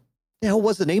phenomenal. The hell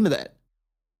was the name of that?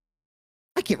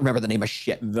 I can't remember the name of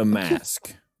shit. The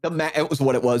Mask. It was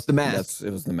what it was. The Mask.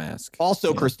 It was The Mask.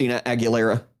 Also, Christina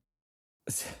Aguilera.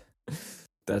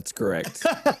 That's correct.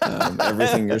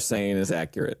 Everything you're saying is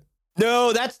accurate.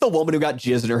 No, that's the woman who got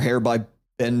jizz in her hair by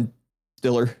Ben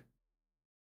Stiller.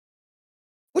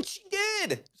 What she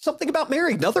did. Something About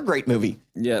Mary. Another great movie.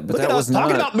 Yeah, but that was not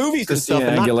talking about movies Christina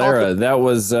and stuff. Aguilera. That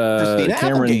was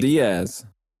Cameron Diaz.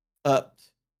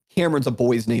 Cameron's a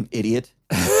boy's name, idiot.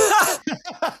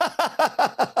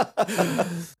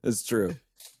 It's true.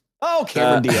 Oh,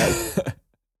 Cameron Diaz.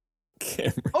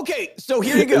 Cameron. Okay, so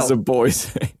here you go. It's a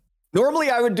boy's name. Normally,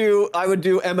 I would do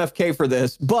MFK for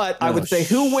this, but I would say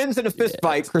who wins in a fist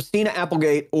fight, Christina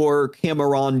Applegate or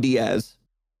Cameron Diaz?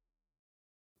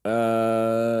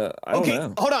 I don't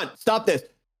know. Hold on. Stop this.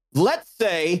 Let's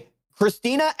say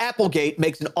Christina Applegate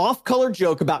makes an off-color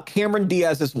joke about Cameron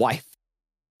Diaz's wife.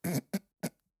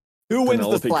 Who wins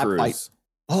the slap fight?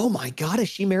 Oh my God, is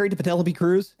she married to Penelope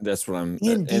Cruz? That's what I'm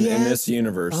in this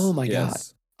universe. Oh my God.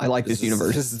 I like this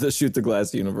universe. This is the Shoot the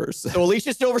Glass universe. So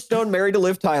Alicia Silverstone married to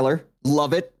Liv Tyler.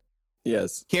 Love it.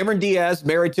 Yes. Cameron Diaz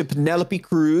married to Penelope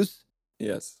Cruz.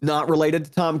 Yes. Not related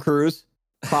to Tom Cruise.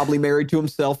 Probably married to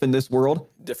himself in this world.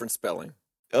 Different spelling.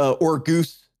 Or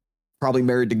Goose. Probably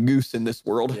married to Goose in this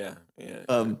world. Yeah.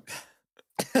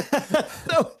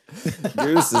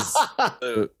 Goose is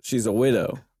she's a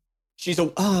widow.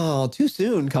 Too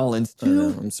soon, Collins.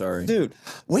 I'm sorry. Dude.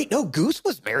 Wait, no, Goose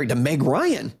was married to Meg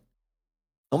Ryan.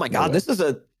 Oh my God, this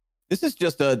is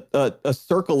just a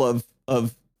circle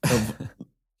of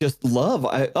just love.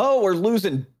 We're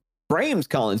losing frames,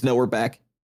 Collins. No, we're back.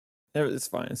 It's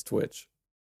fine. It's Twitch.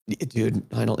 Dude,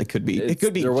 it could be. It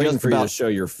could be. They're waiting for you to show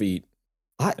your feet.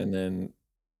 And then.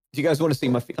 Do you guys want to see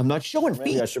my feet? I'm not showing feet.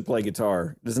 Maybe I should play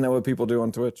guitar. Isn't that what people do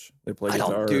on Twitch? They play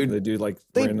guitar. They do like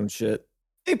random shit.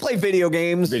 They play video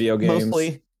games.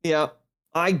 Mostly. Yeah.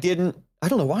 I don't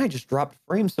know why I just dropped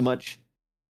frames so much.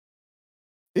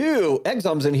 Ew,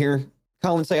 Exom's in here.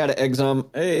 Colin, say hi to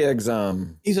Exom. Hey,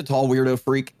 Exom. He's a tall weirdo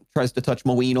freak. Tries to touch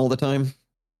my ween all the time.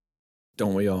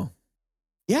 Don't we all?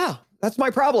 Yeah, that's my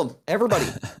problem. Everybody,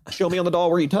 show me on the doll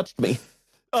where you touched me.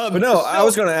 But no, I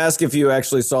was going to ask if you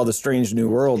actually saw the Strange New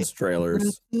Worlds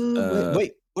trailers.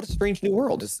 Wait, what is Strange New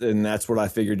Worlds? And that's what I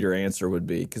figured your answer would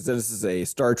be, because this is a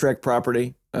Star Trek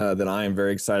property that I am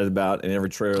very excited about, and every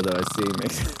trailer that I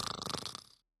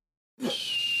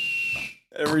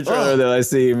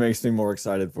see makes me more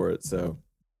excited for it. So,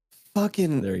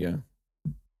 fucking there you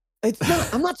go.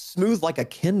 I'm not smooth like a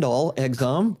Kindle,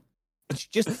 Exum. It's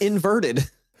just inverted.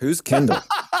 Who's Kendall?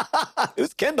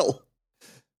 Who's Kendall?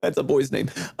 That's a boy's name.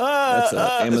 That's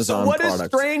an Amazon so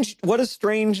product. What is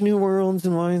Strange New Worlds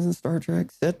and why isn't Star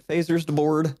Trek? Set phasers to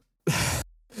board.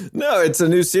 No, it's a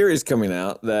new series coming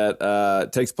out that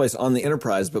takes place on the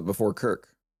Enterprise, but before Kirk.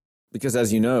 Because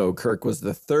as you know, Kirk was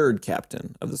the third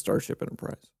captain of the Starship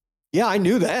Enterprise. Yeah, I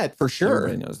knew that for sure.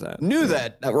 Everybody knows that. Knew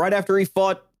that right after he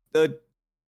fought the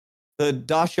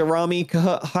Dasharami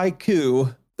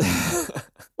Haiku.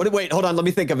 Wait, hold on. Let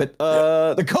me think of it.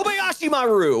 The Kobayashi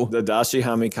Maru. The Dashi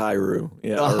Hamikairu.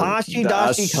 Yeah. The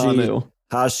Hashidashi Kanu.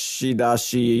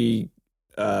 Hashidashi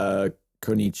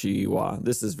Konichiwa.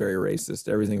 This is very racist.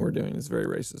 Everything we're doing is very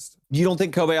racist. You don't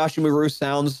think Kobayashi Maru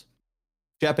sounds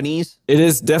Japanese? It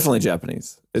is definitely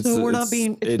Japanese. It's not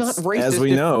racist. As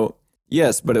we know,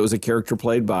 yes, but it was a character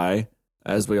played by,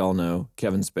 as we all know,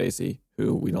 Kevin Spacey,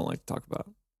 who we don't like to talk about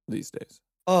these days.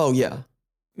 Oh, yeah.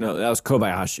 No, that was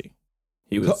Kobayashi.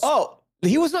 He was not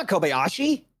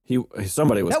Kobayashi.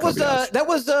 Somebody was. That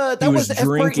was F.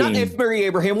 Not F. Murray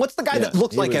Abraham. What's the guy that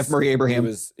looks like F. Murray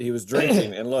Abraham? He was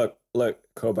drinking, and look,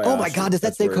 Kobayashi. Oh my God, does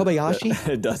that say Kobayashi?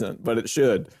 It doesn't, but it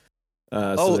should.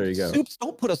 So there you go. Soups,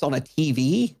 don't put us on a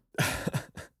TV.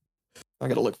 I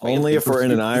gotta look. Only if we're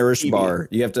in an Irish bar.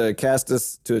 You have to cast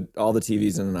us to all the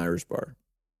TVs in an Irish bar.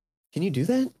 Can you do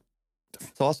that?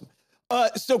 It's awesome.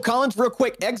 So Collins, real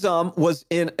quick, Exum was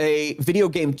in a video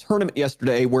game tournament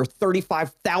yesterday where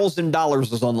 $35,000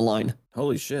 was on the line.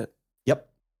 Holy shit. Yep.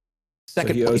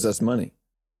 Second place. He owes us money.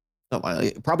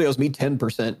 He probably owes me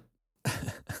 10%.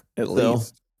 At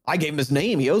least. I gave him his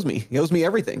name. He owes me. He owes me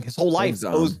everything. His whole life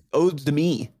owes to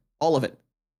me. All of it.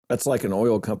 That's like an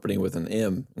oil company with an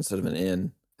M instead of an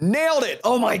N. Nailed it.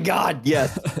 Oh my God.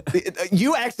 Yes.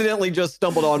 You accidentally just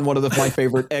stumbled on one of my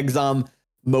favorite Exum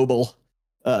Mobile.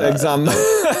 Exum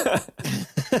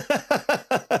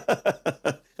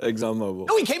Mobile.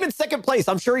 No, he came in second place.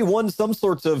 I'm sure he won some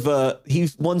sorts of. What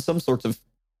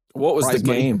was the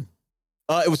game?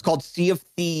 It was called Sea of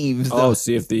Thieves. Oh,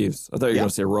 Sea of Thieves. I thought you were going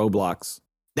to say Roblox.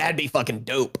 That'd be fucking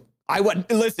dope. I would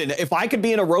listen if I could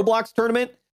be in a Roblox tournament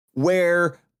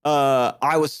where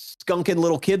I was skunking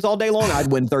little kids all day long.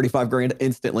 I'd win 35 grand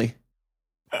instantly.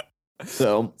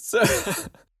 So.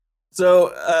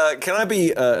 So, can I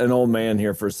be an old man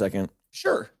here for a second?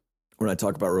 Sure. When I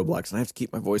talk about Roblox, and I have to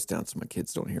keep my voice down so my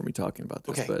kids don't hear me talking about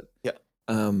this. Okay. But yeah,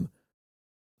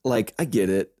 like I get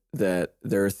it that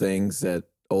there are things that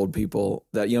young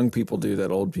people do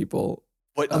that old people.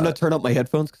 Wait, I'm gonna turn up my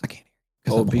headphones because I can't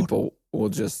hear. Old people will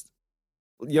just.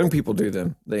 Young people do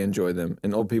them; they enjoy them,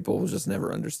 and old people will just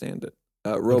never understand it.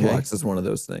 Roblox is one of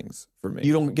those things for me.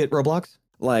 You don't get Roblox?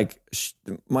 Like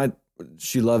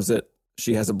she loves it.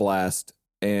 She has a blast,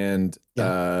 and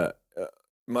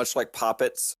much like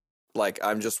Poppets, like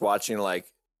I'm just watching. Like,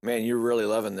 man, you're really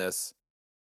loving this,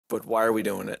 but why are we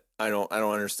doing it? I don't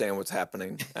understand what's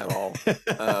happening at all.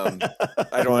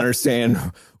 I don't understand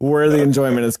where the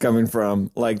enjoyment is coming from.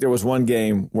 Like, there was one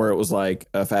game where it was like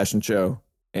a fashion show,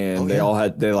 and they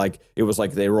rolled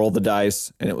the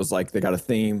dice, and it was like they got a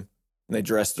theme, and they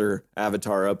dressed their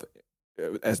avatar up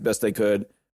as best they could.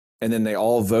 And then they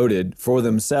all voted for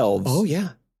themselves. Oh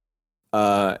yeah.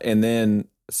 And then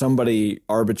somebody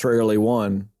arbitrarily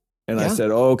won. And I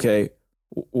said, "Oh, okay.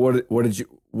 What did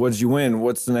you win?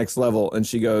 What's the next level?" And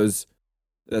she goes,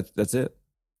 "That's it.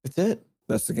 That's it.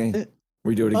 That's the game.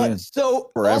 We do it again."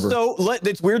 Forever. Also,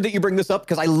 it's weird that you bring this up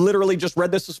because I literally just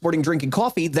read this morning drinking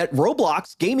coffee that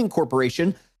Roblox Gaming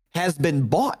Corporation has been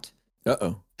bought.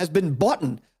 Has been bought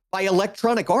by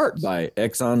Electronic Arts. By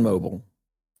ExxonMobil.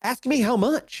 Ask me how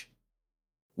much.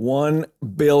 $1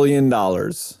 billion.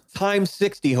 Times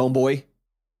 60, homeboy.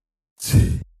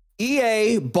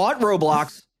 EA bought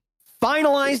Roblox,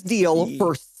 finalized deal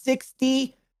for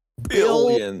 $60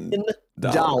 billion.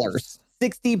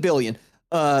 $60 billion.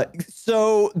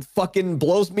 So fucking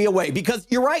blows me away because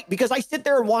you're right. Because I sit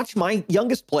there and watch my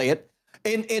youngest play it,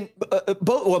 and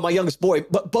my youngest boy,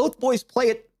 but both boys play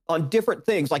it on different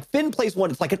things. Like Finn plays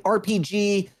one; it's like an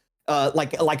RPG.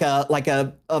 Like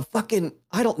a fucking,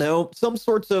 I don't know, some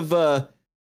sorts of surprise,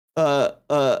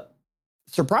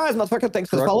 motherfucker. Thanks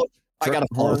for the follow. I got a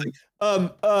follow thing.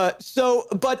 So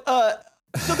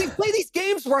they play these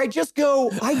games where I just go,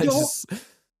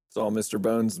 Saw Mr.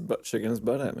 Bones shaking his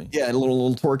butt at me. Yeah, and a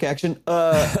little torque action.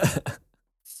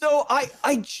 So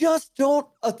I just don't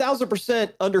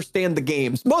 1,000% understand the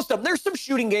games. Most of them, there's some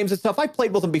shooting games and stuff. I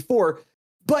played with them before,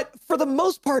 but for the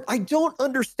most part, I don't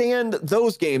understand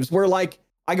those games where like,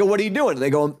 I go, what are you doing? And they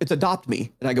go, it's Adopt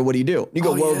Me. And I go, what do you do? And you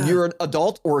go, you're an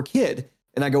adult or a kid.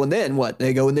 And I go, and then what? And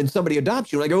they go, and then somebody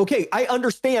adopts you. And I go, okay, I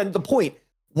understand the point.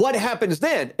 What happens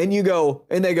then? And you go,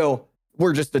 and they go,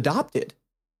 we're just adopted.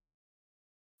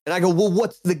 And I go, well,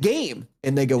 what's the game?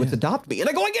 And they go, it's Adopt Me. And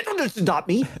I go, I get to just Adopt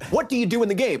Me. What do you do in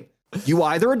the game? You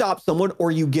either adopt someone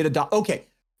or you get adopted. Okay,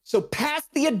 so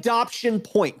past the adoption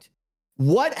point,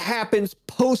 what happens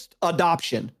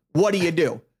post-adoption? What do you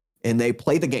do? And they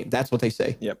play the game. That's what they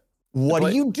say. Yep. What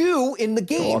do you do in the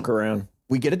game? Walk around.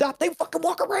 We get adopted. They fucking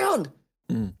walk around.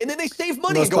 And then they save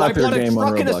money and go, I bought a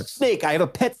truck and a snake. I have a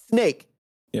pet snake.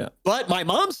 Yeah. But my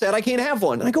mom said I can't have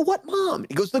one. And I go, what mom?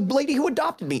 He goes, the lady who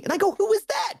adopted me. And I go, who is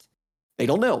that? They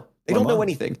don't know. They don't know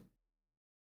anything.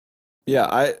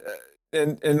 Yeah,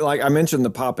 and like I mentioned the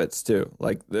poppets too.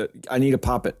 Like I need a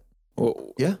poppet.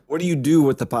 Well, yeah. What do you do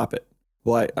with the poppet?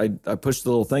 Well, I push the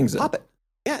little things in. Poppet.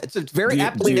 Yeah, it's very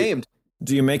aptly named.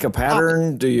 Do you make a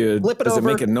pattern? Do you flip it does over,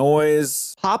 it make a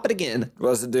noise? Pop it again. What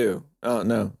does it do? Oh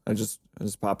no, I just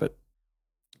pop it.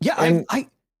 Yeah, and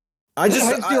I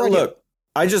just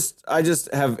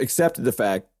have accepted the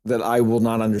fact that I will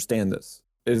not understand this.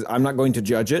 I'm not going to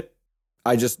judge it.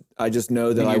 I just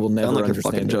know that I will never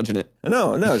understand it. Judging it.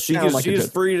 No. She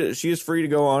is free to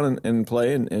go on and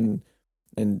play and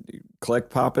collect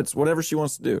poppets, whatever she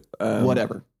wants to do.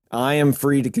 Whatever. I am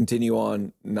free to continue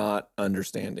on not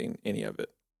understanding any of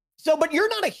it. So, but you're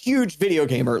not a huge video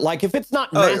gamer. Like if it's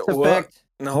not Mass Effect.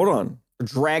 No, hold on.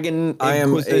 Dragon. I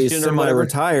am a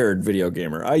semi-retired video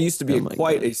gamer. I used to be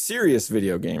quite a serious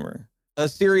video gamer. A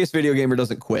serious video gamer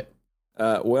doesn't quit.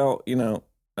 Well, I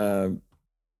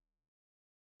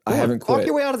haven't quit. Walk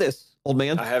your way out of this, old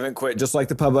man. I haven't quit, just like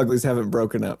the Pub Uglies haven't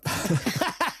broken up.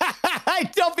 I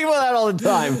tell people that all the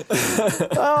time.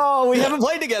 Oh, we haven't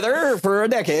played together for a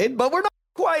decade, but we're not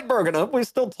quite broken up. We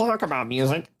still talk about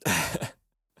music.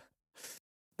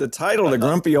 The title, The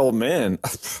Grumpy Old Men.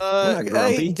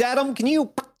 Hey, Dadum, can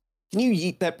you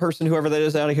yeet that person, whoever that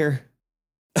is, out of here?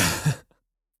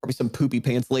 Probably some poopy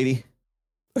pants lady.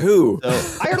 Who? So,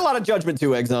 I heard a lot of judgment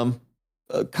too, Exum.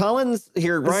 Collins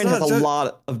here, Ryan has a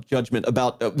lot of judgment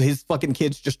about his fucking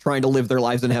kids just trying to live their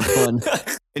lives and have fun.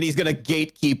 And he's going to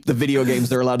gatekeep the video games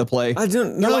they're allowed to play. I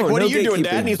don't know. They're like, what are you doing,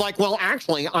 Dad? And he's like, well,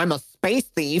 actually, I'm a space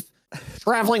thief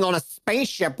traveling on a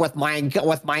spaceship with my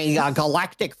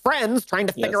galactic friends trying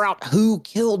to figure out who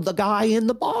killed the guy in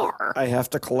the bar. I have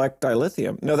to collect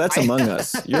dilithium. No, that's Among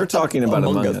Us. You're talking about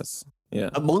Among Us. Yeah.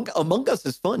 Among Us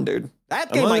is fun, dude.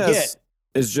 That game I get.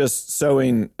 Is just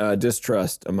sowing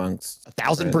distrust amongst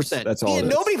 1,000%. That's all.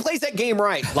 Nobody plays that game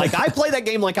right. Like I play that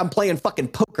game like I'm playing fucking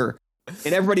poker,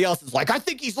 and everybody else is like, I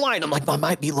think he's lying. I'm like, I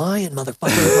might be lying,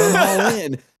 motherfucker. I'm all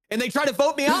in. And they try to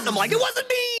vote me out, and I'm like, it wasn't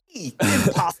me.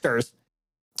 Imposters.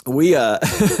 We have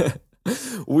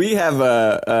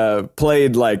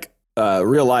played like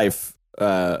real life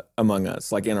Among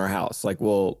Us, like in our house. Like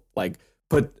we'll like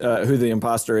put who the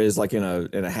imposter is like in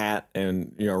a hat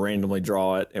and randomly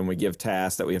draw it, and we give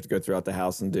tasks that we have to go throughout the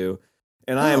house and do.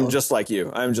 And I am just like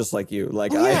you.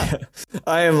 Like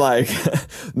I am like,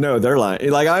 no, they're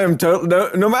lying. Like I am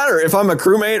no matter if I'm a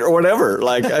crewmate or whatever.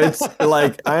 Like it's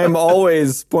like I am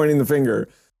always pointing the finger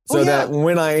so that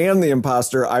when I am the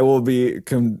imposter, I will be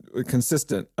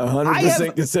consistent,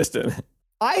 100% consistent.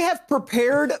 I have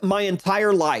prepared my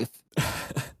entire life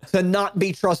to not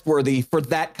be trustworthy for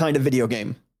that kind of video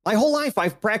game. My whole life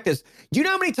I've practiced. Do you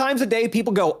know how many times a day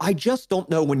people go, I just don't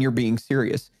know when you're being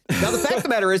serious? Now, the fact of the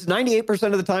matter is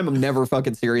 98% of the time I'm never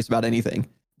fucking serious about anything.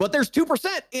 But there's 2%,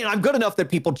 and I'm good enough that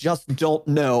people just don't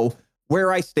know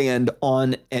where I stand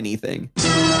on anything.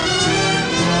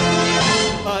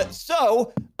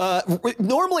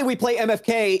 Normally we play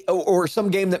MFK or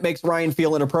some game that makes Ryan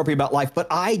feel inappropriate about life, but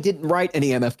I didn't write any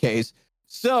MFKs.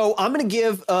 So I'm going to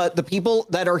give the people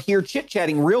that are here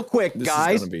chit-chatting real quick,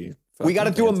 guys. We got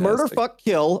to do a murder, fuck,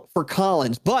 kill for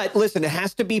Collins. But listen, it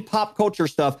has to be pop culture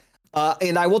stuff.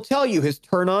 And I will tell you, his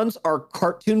turn-ons are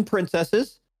cartoon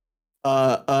princesses.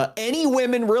 Any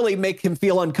women really make him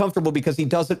feel uncomfortable because he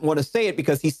doesn't want to say it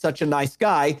because he's such a nice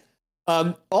guy.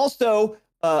 Also,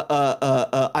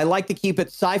 I like to keep it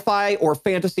sci-fi or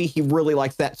fantasy. He really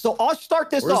likes that. So I'll start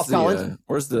this off, Collins.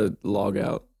 Where's the log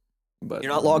out? But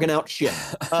you're not logging out shit.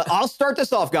 I'll start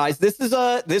this off, guys. This is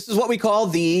what we call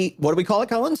what do we call it,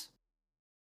 Collins?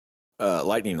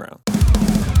 Lightning round.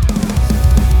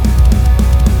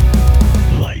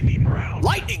 Lightning round.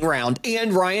 lightning round.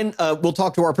 And Ryan, we'll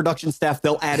talk to our production staff.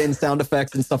 They'll add in sound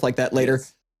effects and stuff like that later.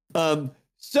 Yes.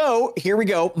 So here we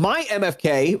go. My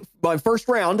MFK, my first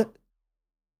round,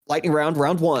 lightning round,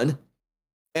 round 1.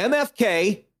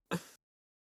 MFK,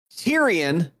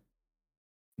 Tyrion,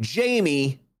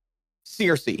 Jaime,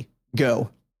 Cersei. Go.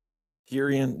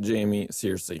 Tyrion, Jaime,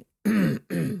 Cersei.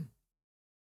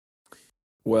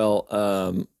 Well,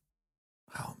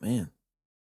 oh man.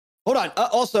 Hold on.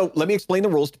 Also, let me explain the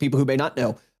rules to people who may not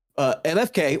know.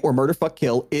 MFK, or murder, fuck,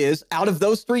 kill, is out of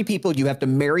those 3 people, you have to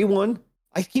marry one.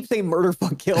 I keep saying murder,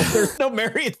 fuck, kill. There's no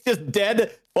marry. It's just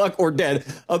dead, fuck, or dead.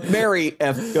 Marry,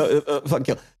 fuck,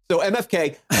 kill. So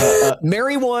MFK,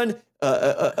 marry one,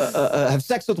 have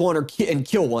sex with one, and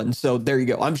kill one. So there you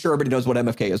go. I'm sure everybody knows what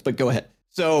MFK is, but go ahead.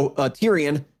 So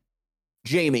Tyrion,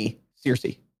 Jaime,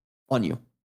 Cersei, on you.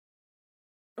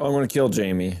 Oh, I'm going to kill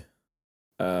Jaime.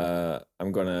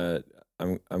 I'm gonna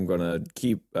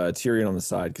keep Tyrion on the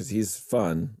side because he's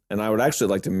fun, and I would actually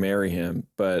like to marry him,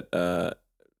 but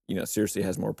Cersei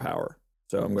has more power,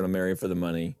 so I'm gonna marry him for the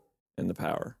money and the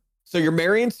power. So you're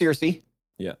marrying Cersei,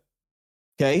 yeah,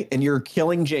 okay, and you're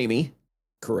killing Jaime,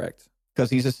 correct?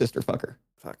 Because he's a sister fucker.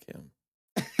 Fuck him.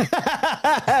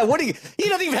 What do you? He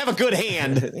doesn't even have a good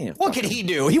hand. Yeah, what can he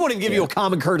do? He won't even give you a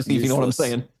common courtesy. Useless. If you know what I'm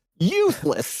saying.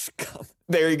 Useless.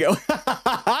 There you go.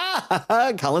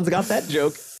 Colin's got that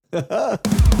joke.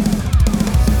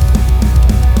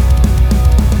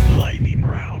 Lightning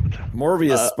round.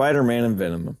 Morbius, Spider-Man, and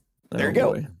Venom. There you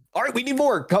go. All right, we need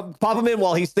more. Pop him in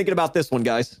while he's thinking about this one,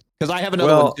 guys, because I have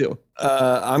another one too.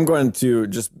 I'm going to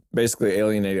just basically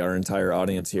alienate our entire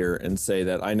audience here and say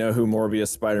that I know who Morbius,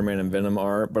 Spider-Man, and Venom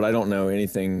are, but I don't know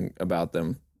anything about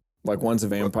them. Like one's a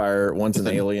vampire, one's an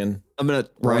alien.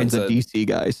 Ryan's a DC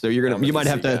guy, so you might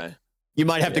have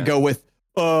to go with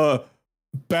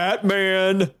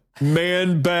Batman,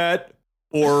 Man-Bat,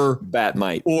 or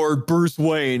Batmite, or Bruce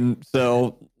Wayne.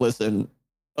 So listen,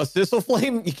 a Sissel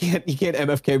Flame, you can't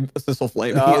MFK a Sissel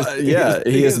Flame. He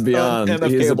is beyond.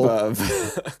 He is above.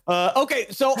 Okay,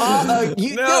 so a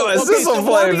Sissel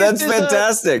Flame. That's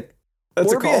fantastic.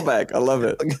 That's a callback. I love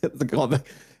it. It's a callback.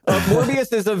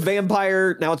 Morbius is a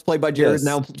vampire. Now it's played by Jared. Yes,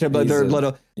 now played by Jared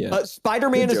Leto.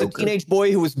 Spider-Man is a teenage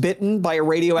boy who was bitten by a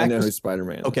radioactive. I know who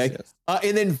Spider-Man is. Okay. Yes.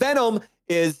 And then Venom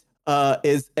is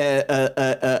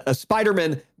a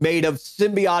Spider-Man made of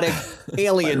symbiotic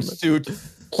alien suit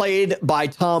played by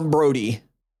Tom Brady.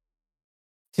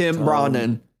 Tim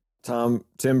Brady.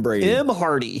 Tim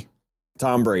Hardy.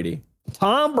 Tom Brady.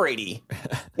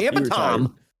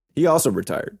 Tom. He also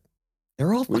retired.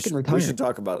 They're all fucking retired. We should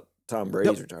talk about Tom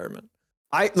Brady's retirement.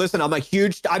 I've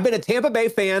been a Tampa Bay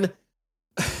fan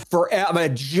I'm a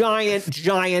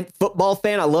giant football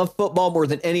fan. I love football more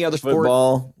than any other sport.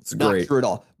 Football, it's not great. True at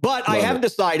all. But I have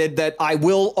decided that I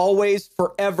will always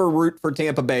forever root for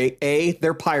Tampa Bay. A,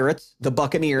 they're Pirates, the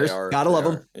Buccaneers. Gotta love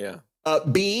them. Yeah.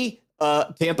 B,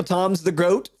 Tampa Tom's the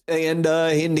GOAT,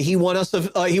 and he won us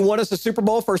a Super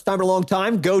Bowl first time in a long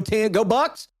time. Go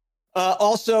Bucks.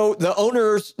 Also, the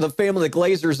owners, the family, the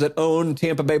Glazers that own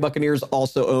Tampa Bay Buccaneers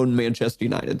also own Manchester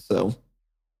United. So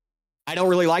I don't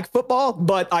really like football,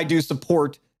 but I do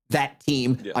support that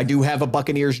team. Yeah. I do have a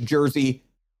Buccaneers jersey.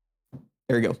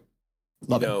 There you go.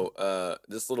 Love it.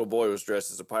 This little boy was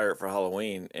dressed as a pirate for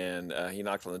Halloween, and he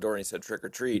knocked on the door and he said, "Trick or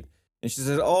treat." And she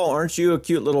said, "Oh, aren't you a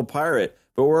cute little pirate?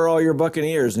 But where are all your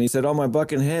Buccaneers?" And he said, "Oh, my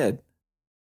bucking head."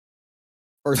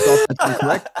 First off, that's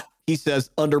incorrect. He says,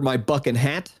 "Under my bucking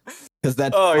hat." Because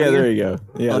that's there you go.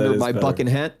 Yeah, under my bucking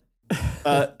hat.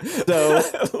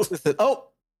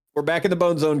 We're back in the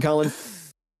bone zone, Colin.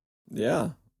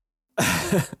 Yeah.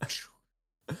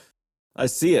 I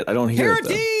see it. I don't hear it.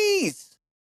 Caratees!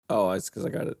 Oh, it's because I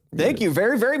got it. Thank you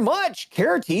very, very much.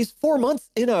 Caratees, 4 months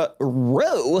in a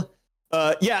row.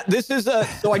 This is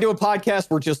so I do a podcast.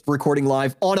 We're just recording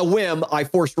live on a whim. I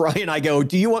forced Ryan. I go,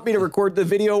 "Do you want me to record the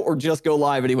video or just go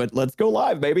live?" And he went, "Let's go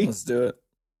live, baby. Let's do it."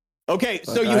 Okay,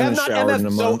 so you have not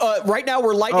MF. So right now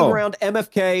we're lightning round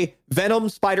MFK, Venom,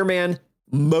 Spider-Man,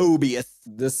 Mobius.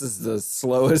 This is the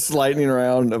slowest lightning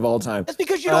round of all time. That's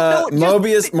because you don't know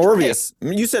it. Morbius.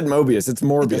 You said Mobius. It's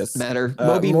Morbius. It doesn't matter.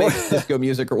 Moby makes disco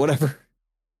music or whatever.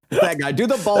 That guy. Do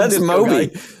the bald That's disco Moby.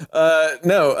 Guy.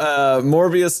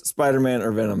 Morbius, Spider-Man,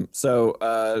 or Venom. So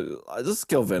just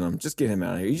kill Venom. Just get him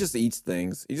out of here. He just eats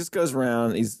things. He just goes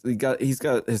around. He's got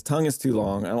his tongue is too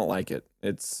long. I don't like it.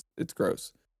 It's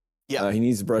gross. Yeah. He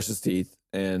needs to brush his teeth,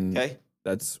 and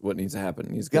that's what needs to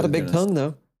happen. He's got a big tongue,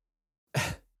 though.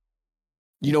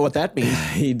 You know what that means?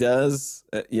 He does.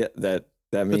 That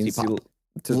means Tootsie Pop.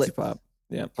 Tootsie Pop.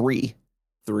 Yeah. 3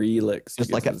 licks.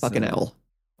 Just like a fucking owl.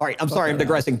 All right, I'm sorry, I'm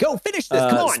digressing. Go finish this.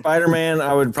 Come on. Spider-Man,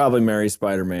 I would probably marry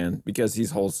Spider-Man because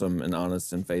he's wholesome and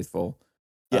honest and faithful.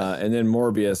 Yeah. And then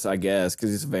Morbius, I guess,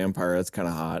 because he's a vampire. That's kind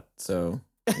of hot. So,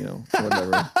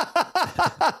 whatever.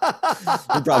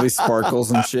 He probably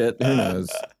sparkles and shit. Who knows?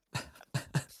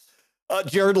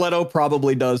 Jared Leto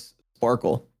probably does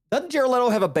sparkle. Doesn't Jared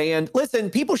Leto have a band? Listen,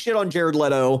 people shit on Jared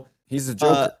Leto. He's a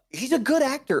Joker. He's a good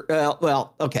actor.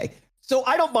 Well, okay. So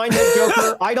I don't mind that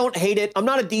Joker. I don't hate it. I'm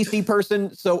not a DC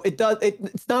person, so it's not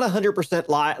 100%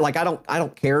 lie. Like I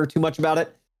don't care too much about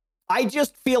it. I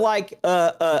just feel like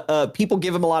people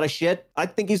give him a lot of shit. I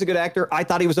think he's a good actor. I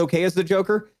thought he was okay as the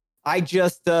Joker. I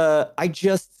just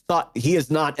thought he is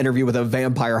not Interview with a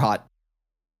Vampire hot.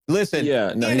 Listen,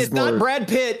 and it's not Brad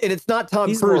Pitt and it's not Tom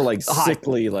Cruise. He's more like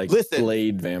sickly, like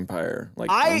Blade vampire. Like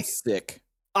I'm sick.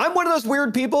 I'm one of those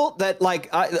weird people that like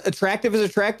attractive is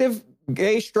attractive.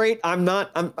 Gay, straight, I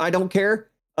don't care.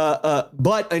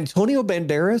 But Antonio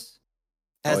Banderas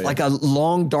as like a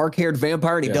long dark-haired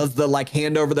vampire, and he does the like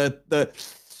hand over that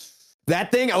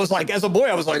thing. I was like, as a boy,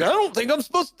 I was like, I don't think I'm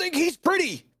supposed to think he's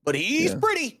pretty, but he's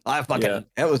pretty. I fucking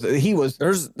he was.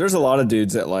 There's a lot of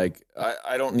dudes that like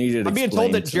I don't need it. I'm being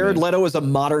told that Jared Leto is a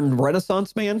modern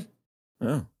Renaissance man.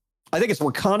 Oh, I think it's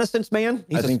reconnaissance man.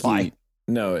 He's a spy.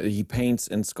 He paints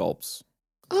and sculpts.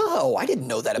 Oh, I didn't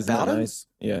know that about him. Nice.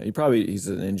 Yeah, he's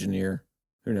an engineer.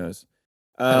 Who knows?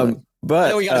 But I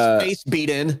know he got his face beat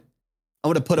in. I'm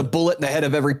going to put a bullet in the head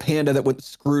of every panda that went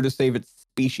screw to save its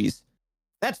species.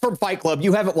 That's from Fight Club.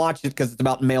 You haven't watched it because it's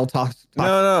about male tox.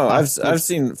 No, I've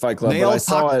seen Fight Club. Male but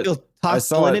I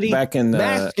saw it back in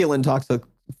masculine toxic.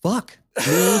 Fuck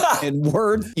me in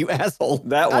words, you asshole.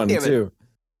 That one too.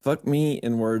 Fuck me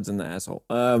in words in the asshole.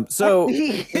 So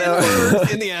in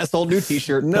the asshole. New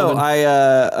T-shirt. No,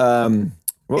 coming.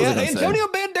 What was Antonio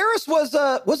Banderas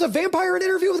was a vampire in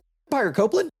Interview with a Vampire.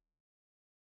 Copeland.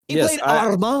 He played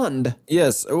Armand.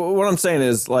 Yes. What I'm saying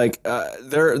is like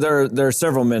there are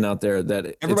several men out there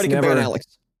that everybody can ban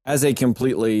Alex as a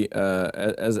completely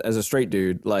as a straight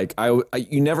dude. Like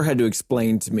you never had to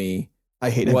explain to me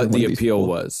what the appeal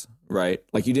was, right?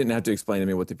 Like you didn't have to explain to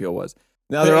me what the appeal was.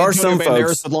 Now there are some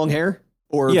folks with long hair,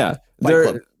 or there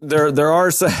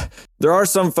are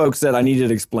some folks that I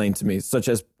needed explained to me, such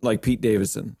as like Pete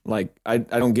Davidson. Like I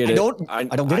don't get it. I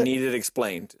need it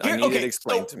explained. I need it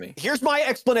explained to me. Here's my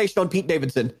explanation on Pete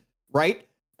Davidson. Right?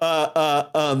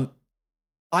 I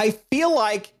feel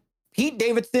like Pete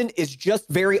Davidson is just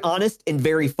very honest and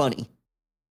very funny,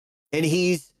 and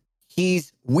he's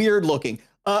weird looking.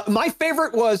 My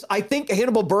favorite was, I think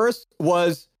Hannibal Buress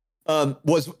was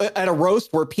at a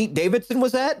roast where Pete Davidson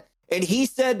was at, and he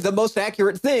said the most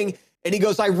accurate thing. And he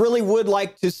goes, I really would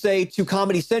like to say to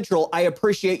Comedy Central, I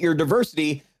appreciate your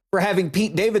diversity for having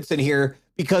Pete Davidson here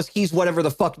because he's whatever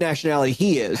the fuck nationality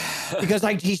he is. Because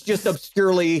he's just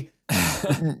obscurely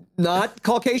not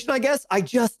Caucasian, I guess. I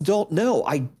just don't know.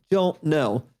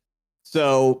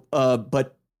 So,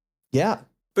 but yeah.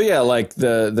 But yeah, like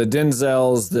the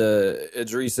Denzels, the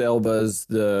Idris Elbas,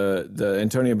 the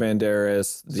Antonio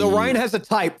Banderas. So Ryan has a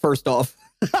type, first off.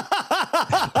 the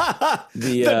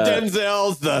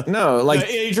Denzels, the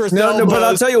Idris Elbas. No, but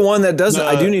I'll tell you one that doesn't.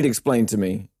 I do need explained to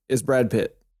me is Brad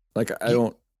Pitt. Like I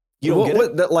don't. You don't get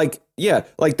it? That, like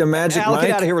the Magic Mike.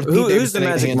 Get out of here with who's the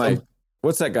Magic Mike?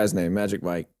 What's that guy's name? Magic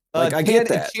Mike. Like I get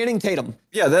that. Channing Tatum.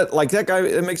 Yeah, that guy.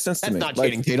 It makes sense to me. That's not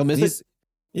Channing Tatum, is it?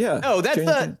 Yeah. No, that's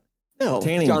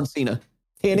John Cena.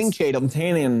 Tanning Tatum.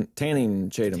 Tanning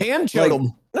Tatum. Tan Tatum.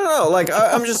 Like, no. Like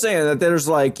I'm just saying that there's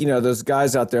like those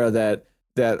guys out there that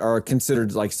are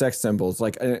considered like sex symbols.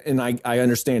 Like, and I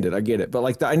understand it. I get it. But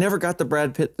like I never got the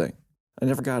Brad Pitt thing. I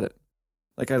never got it.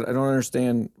 Like I don't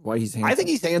understand why he's handsome. I think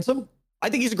he's handsome. I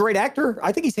think he's a great actor.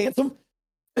 I think he's handsome.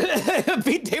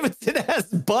 Pete Davidson has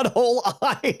butthole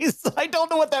eyes. I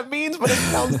don't know what that means, but it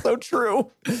sounds so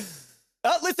true.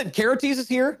 Listen, Carities is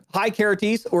here. Hi,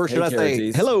 Carities. Or should I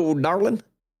say, hello, darling?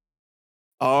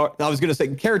 I was going to say,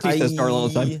 Carities says darling all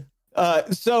the time.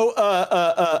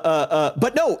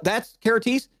 But no, that's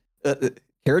Carities.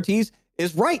 Carities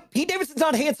is right. Pete Davidson's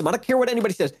not handsome. I don't care what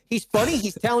anybody says. He's funny.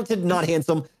 He's talented, not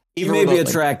handsome. He may be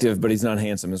attractive, but he's not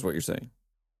handsome, is what you're saying.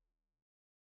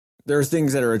 There are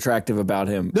things that are attractive about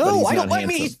him. No, I don't. I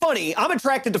mean, he's funny. I'm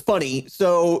attracted to funny.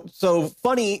 So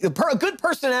funny. A good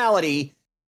personality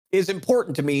is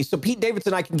important to me. So Pete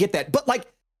Davidson, I can get that. But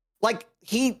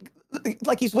he's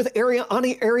with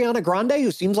Ariana Grande, who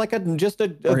seems like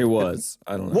or he was.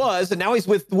 I don't know. And now he's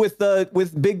with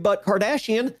Big Butt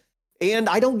Kardashian, and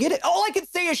I don't get it. All I can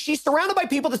say is she's surrounded by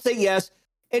people that say yes.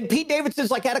 And Pete Davidson's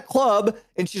like at a club,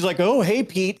 and she's like, "Oh, hey,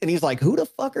 Pete," and he's like, "Who the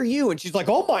fuck are you?" And she's like,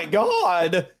 "Oh my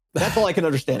god." That's all I can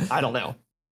understand. I don't know.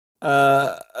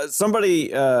 Somebody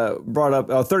brought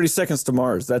up 30 Seconds to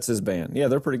Mars. That's his band. Yeah,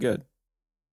 they're pretty good.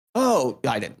 Oh,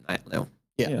 I don't know.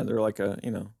 Yeah, they're like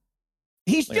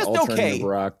he's like just okay.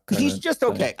 He's just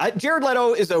okay. Jared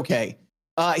Leto is okay.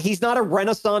 He's not a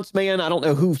Renaissance man. I don't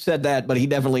know who said that, but he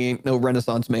definitely ain't no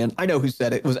Renaissance man. I know who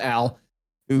said it. It was Al,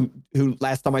 who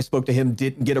last time I spoke to him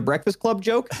didn't get a Breakfast Club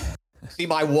joke. See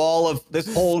my wall of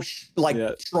this whole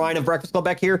shrine of Breakfast Club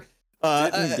back here.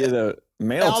 Didn't get a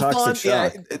male Alphonse, Toxic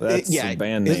Shock. That's the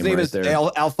band name. His name is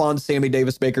Alphonse Sammy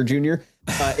Davis Baker Jr.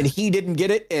 And he didn't get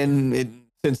it, and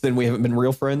since then we haven't been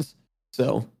real friends.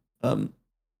 So,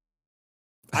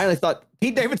 I thought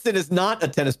Pete Davidson is not a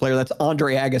tennis player. That's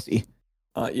Andre Agassi.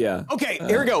 Yeah. Okay,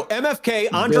 here we go. MFK,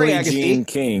 Andre Billie Agassi, Jean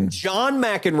King, John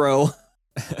McEnroe,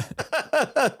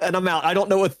 and I'm out. I don't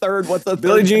know a third. What's the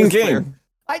Billie third Jean tennis King? player?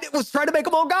 I was trying to make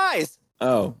them all guys.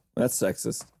 Oh, that's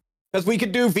sexist. Because we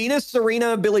could do Venus,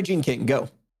 Serena, Billie Jean King. Go.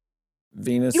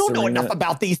 Venus. You don't Serena. know enough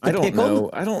about these to I don't pick know. them.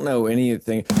 I don't know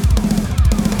anything.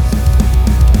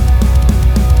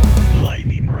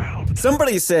 Lightning round.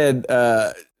 Somebody said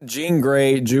Jean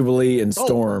Grey, Jubilee, and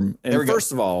Storm. And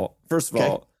first of all,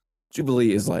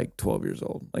 Jubilee is like 12 years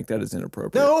old. Like, that is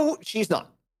inappropriate. No, she's not.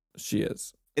 She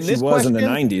is. In she this was in the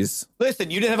question, 90s. Listen,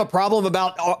 you didn't have a problem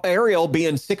about Ariel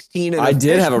being 16. And I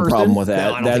did have a problem with No,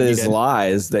 that. That is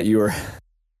lies that you were.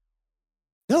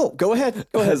 No, go ahead.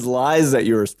 Go ahead. As lies that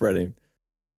you were spreading.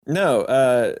 No,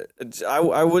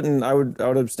 I wouldn't. I would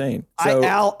abstain.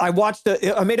 So,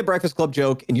 I made a Breakfast Club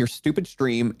joke in your stupid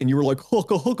stream, and you were like,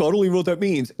 "Hook, I don't even know what that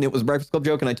means." And it was a Breakfast Club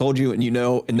joke, and I told you, and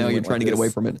and now you're trying to get away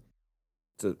from it.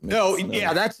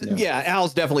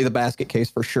 Al's definitely the basket case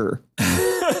for sure.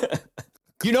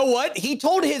 You know what? He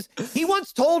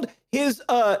once told his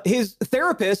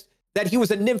therapist that he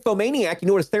was a nymphomaniac. You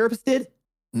know what his therapist did?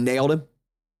 Nailed him.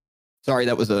 Sorry,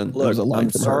 that was a line. I'm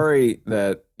sorry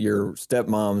that your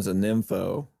stepmom's a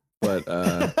nympho, but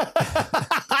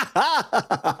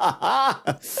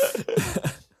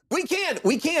we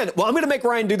can. Well, I'm going to make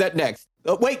Ryan do that next.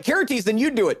 Wait, Carities, then you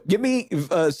do it. Give me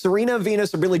Serena,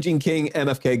 Venus, or Billie Jean King.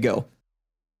 MFK, go.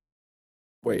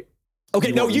 Wait.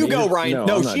 Okay, no, you go, Ryan.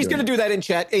 No, she's going to do that in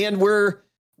chat, and we're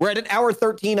at an hour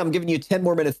 13. I'm giving you 10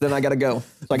 more minutes, then I got to go.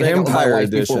 So I can hang out with my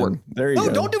wife before. There you go.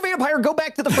 No, don't do Vampire. Go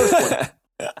back to the first one.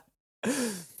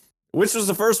 Which was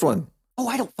the first one? Oh,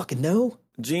 I don't fucking know.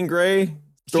 Jean Grey,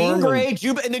 Storm, Jean Grey,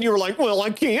 and then you were like, "Well,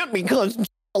 I can't because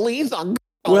Lee's on."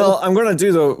 Well, I'm going to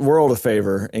do the world a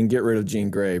favor and get rid of Jean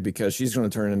Grey because she's going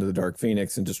to turn into the Dark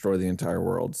Phoenix and destroy the entire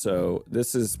world. So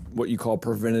this is what you call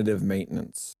preventative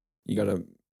maintenance. You got to,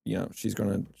 she's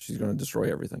going to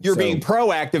destroy everything. You're being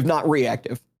proactive, not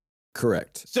reactive.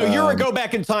 Correct. So you're a go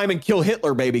back in time and kill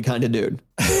Hitler, baby, kind of dude.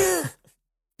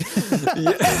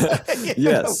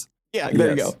 Yes. Yeah, there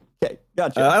you go. Okay,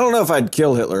 gotcha. I don't know if I'd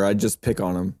kill Hitler. I'd just pick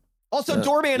on him. Also,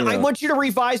 Doorman, I want you to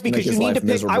revise because you need to pick.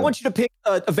 Miserable. I want you to pick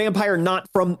a vampire not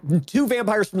from two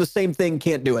vampires from the same thing.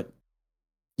 Can't do it.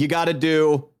 You got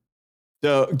to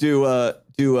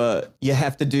you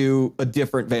have to do a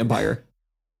different vampire.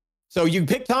 So you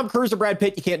pick Tom Cruise or Brad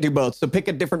Pitt. You can't do both. So pick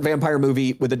a different vampire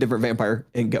movie with a different vampire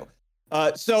and go.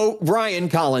 So Ryan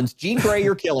Collins, Jean Grey,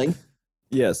 you're killing.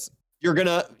 Yes. You're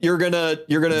gonna.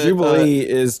 Jubilee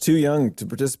is too young to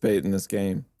participate in this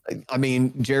game. I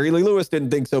mean, Jerry Lee Lewis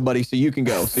didn't think so, buddy. So you can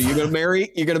go. So you're gonna marry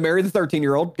the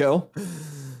 13-year-old. Go.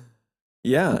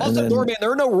 Yeah. Also, Doorman,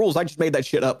 there are no rules. I just made that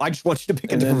shit up. I just want you to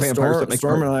pick a different vampire.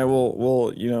 Storm and I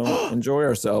will enjoy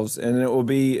ourselves, and it will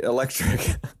be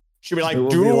electric. She'll be like,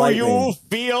 "Do you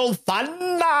feel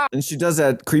thunder?" And she does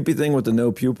that creepy thing with the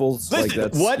no pupils.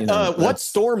 Listen, like that's what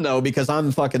Storm though? Because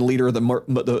I'm fucking leader of the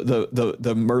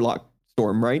Murloc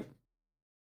Storm, right?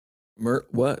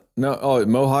 What? No. Oh,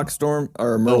 Mohawk Storm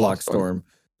or Murloc Storm.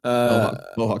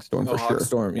 Mohawk Storm for sure.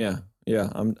 Storm. Yeah.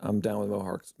 I'm down with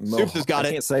Mohawks. Soups has got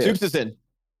it. Soups is in.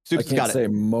 Soups has got it. I can't say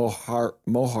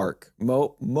Mohawk. The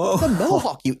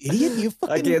Mohawk, you idiot! You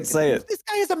fucking. I can't say it. This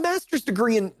guy has a master's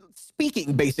degree in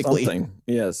speaking, basically. Something.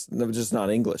 Yes. No, just not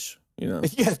English.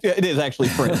 Yes, it is actually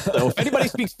French. So if anybody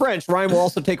speaks French, Ryan will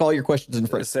also take all your questions in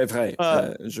French. C'est vrai.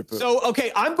 So,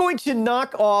 okay, I'm going to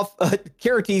knock off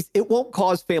Carities. It won't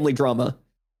cause family drama.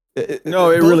 No,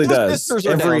 it really does.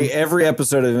 Every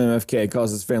episode of MFK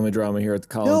causes family drama here at the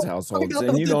Collins household,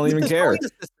 and you don't even care.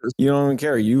 You don't even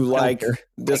care. You like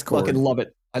Discord. I fucking love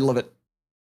it. I love it.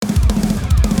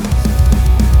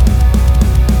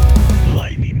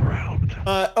 Lightning round.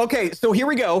 Okay, so here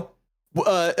we go.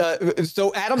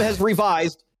 So Adam has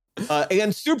revised,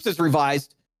 and Soups has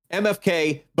revised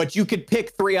MFK, but you could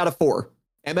pick 3 out of 4.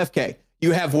 MFK.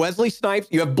 You have Wesley Snipes,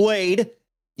 you have Blade,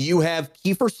 you have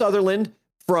Kiefer Sutherland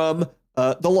from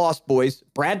The Lost Boys,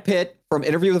 Brad Pitt from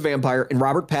Interview with the Vampire, and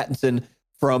Robert Pattinson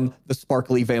from the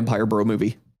sparkly Vampire Bro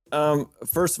movie.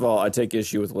 First of all, I take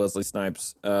issue with Wesley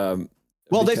Snipes.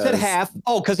 Well, they said half.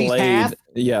 Oh, because he's Blade, half?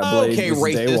 Yeah, Blade okay, was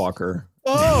racist. Daywalker.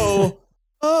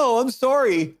 Oh, I'm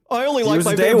sorry. I only like was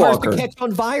my a vampires to daywalker. catch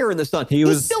on fire in the sun. He He's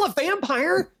was- still a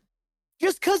vampire.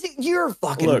 Just because you're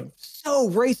fucking Look. so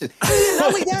racist. And not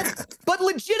only that, but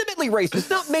legitimately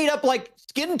racist. Not made up like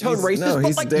skin tone He's- racist, no, but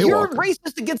he's a like you're daywalker.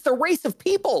 racist against the race of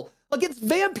people, against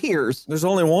vampires. There's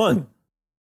only one.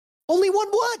 Only one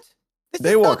what? This is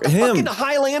Daywalker, not the him. fucking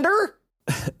Highlander.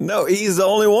 No, he's the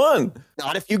only one.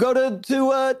 Not if you go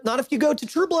to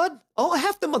True Blood. Oh,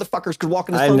 half the motherfuckers could walk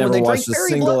in the I've sun when never they watched drink a fairy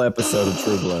single blood. episode of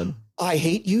True Blood. I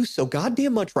hate you so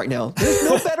goddamn much right now. There's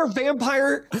no better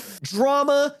vampire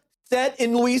drama set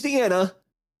in Louisiana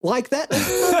like that.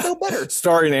 There's no better.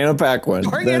 Starring Anna Paquin.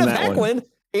 Starring than Anna that one. Paquin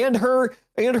and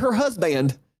her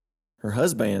husband. Her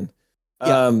husband.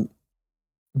 Yeah.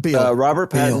 Bill. Robert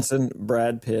Bill. Pattinson,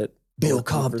 Brad Pitt. Bill or Kiefer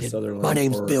Compton. Sutherland, My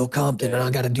name's or- Bill Compton, and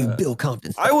I got to do Bill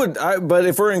Compton stuff. but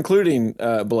if we're including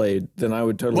Blade, then I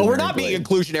would totally. Well, we're marry not Blade. being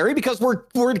inclusionary because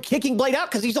we're kicking Blade out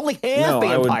because he's only half No,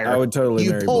 vampire. I would totally you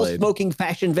marry pole Blade. smoking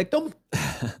fashion victim.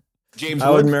 James I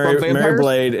would Woods marry from Vampires?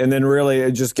 Blade and then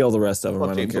really just kill the rest of them.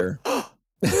 Fuck I don't James care.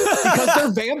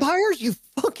 because they're vampires. You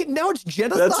fucking now it's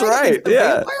genocide. That's right, against the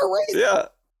yeah. vampire race? Yeah.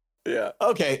 Yeah.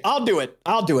 Okay, I'll do it.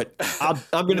 I'm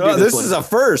gonna No, do this one. is a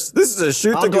first. This is a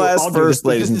shoot I'll the do it. glass I'll do first, this.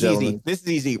 ladies and This is gentlemen. easy. This is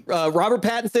easy. Robert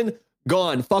Pattinson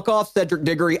gone. Fuck off, Cedric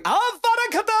Diggory.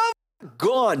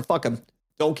 Gone. Fuck him.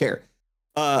 Don't care.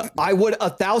 I would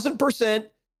 1,000%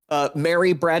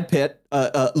 marry Brad Pitt,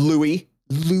 Louis,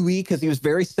 because he was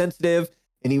very sensitive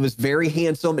and he was very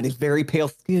handsome and he's very pale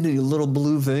skin and little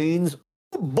blue veins.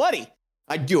 Buddy,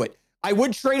 I'd do it. I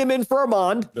would trade him in for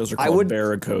Armand. Those are I called would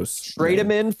varicose. trade him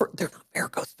in for they're not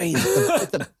varicose veins.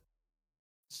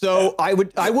 So I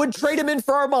would trade him in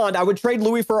for Armand. I would trade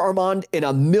Louis for Armand in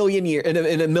a million year in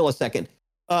a millisecond.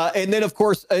 And then of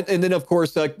course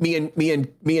me and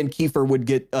Kiefer would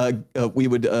get we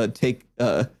would take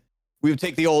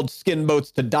the old skin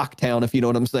boats to Docktown, if you know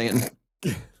what I'm saying.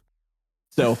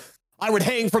 So I would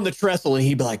hang from the trestle and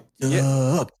he'd be like,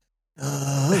 Doug.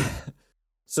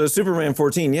 So Superman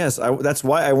 14, yes, that's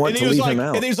why I want to leave him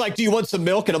out. And he's like, do you want some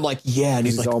milk? And I'm like, yeah. And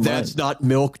he's He's like, all that's not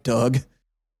milk, Doug. And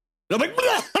I'm like,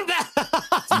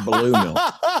 It's blue milk.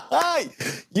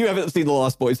 You haven't seen The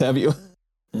Lost Boys, have you?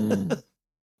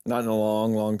 Not in a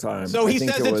long, long time. So he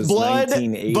think says it it's was blood,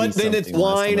 1980 but then it's something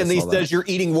last time wine, I and he saw says that. you're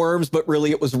eating worms, but really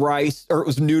it was rice, or it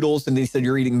was noodles, and he said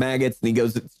you're eating maggots, and he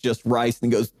goes, it's just rice,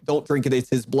 and he goes, don't drink it, it's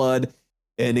his blood,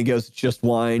 and he goes, it's just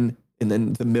wine, and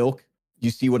then the milk. You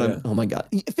see what I'm? Oh my god!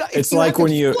 It's like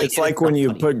when you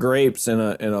put grapes in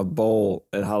a bowl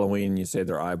at Halloween and you say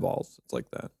they're eyeballs. It's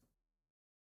like that.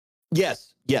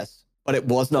 Yes, but it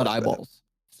was not eyeballs.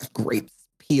 Grapes,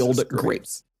 peeled Just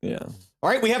grapes. Yeah. All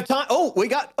right, we have time. Oh, we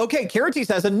got Carates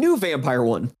has a new vampire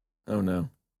one. Oh no.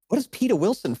 What is Peeta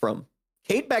Wilson from?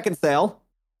 Kate Beckinsale.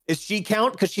 Is she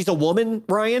count because she's a woman?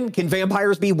 Ryan, can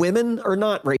vampires be women or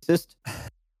not? Racist.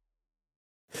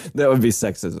 That would be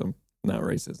sexism, not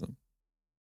racism.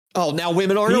 Oh, now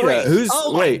women aren't a PETA, race.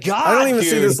 Oh my wait, god! I don't even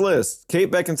see dude. this list.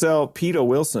 Kate Beckinsale, Peeta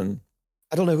Wilson.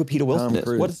 I don't know who Peeta Wilson Tom is.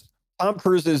 Cruise. What is Tom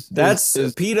Cruise?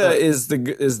 That's PETA is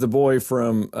the boy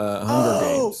from Hunger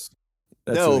Games.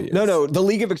 That's who he is. No. The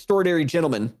League of Extraordinary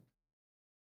Gentlemen.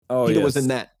 Oh, Peeta yes. was in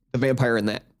that. The vampire in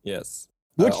that. Yes.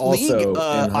 Which Also league? in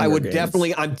I Hunger would Games.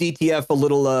 definitely. I'm DTF a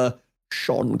little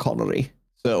Sean Connery.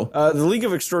 So The League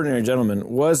of Extraordinary Gentlemen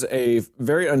was a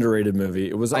very underrated movie.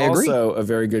 It was I agree. also a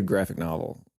very good graphic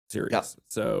novel series. Yeah.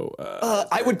 So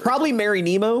I would probably marry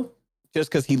Nemo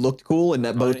just because he looked cool and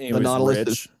that boat, he the was Nautilus,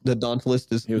 rich. the Dauntless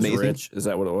is he was amazing. rich. Is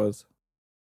that what it was?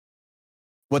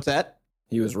 What's that?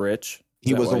 He was rich. Is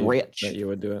He that was why rich. That you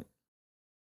would do it.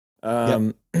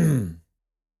 I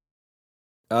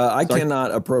Sorry?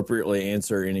 cannot appropriately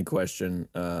answer any question,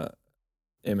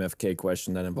 MFK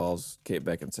question that involves Kate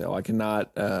Beckinsale. I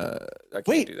cannot. I can't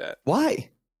Wait. do that. Why?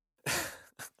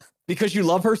 Because you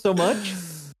love her so much?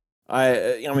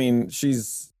 I mean,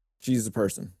 she's a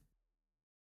person.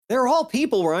 They're all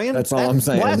people, Ryan. That's all I'm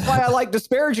saying. That's why I like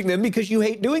disparaging them, because you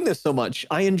hate doing this so much.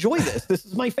 I enjoy this. This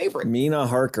is my favorite. Mina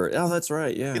Harker. Oh, that's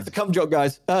right. Yeah. It's a cum joke,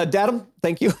 guys. Datum,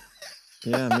 thank you.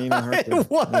 Yeah, Mina Harker. It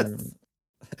was.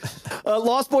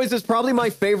 Lost Boys is probably my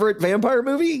favorite vampire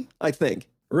movie, I think.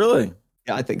 Really?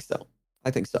 Yeah, I think so.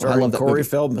 I Starring love that Corey movie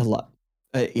Feldman. a lot.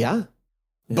 Yeah. Yeah.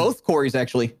 Both Corys,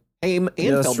 actually. Haim and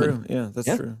Yeah, that's Feldman. true. Yeah, that's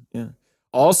Yeah. true. Yeah.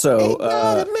 Also, Ain't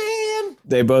got a man.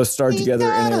 they both starred Ain't together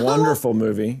in got a a wonderful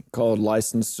movie called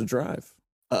License to Drive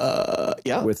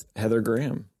Yeah. with Heather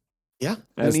Graham. Yeah.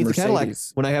 Who As needs a Cadillac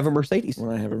Mercedes. when I have a Mercedes?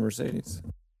 When I have a Mercedes.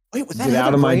 Wait, was that Get Heather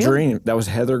out of my Graham? dream. That was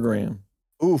Heather Graham.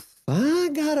 Oof. I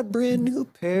got a brand new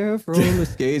pair of roller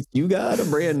skates. You got a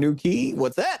brand new key.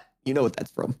 What's that? You know what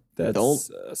that's from. That's Don't.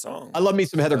 a song. I love me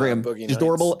some Heather Graham. Boogie She's Nights.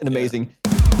 adorable and Yeah. amazing.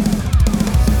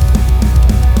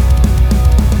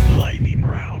 Lightning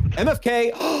round.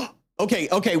 MFK.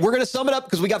 Okay. We're gonna sum it up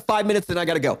because we got 5 minutes and I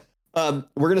gotta go.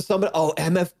 We're gonna sum it. Oh,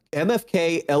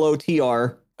 MFK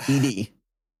LOTRED.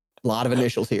 A lot of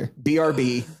initials here.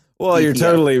 BRB. Well, you're ETF.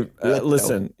 totally Let's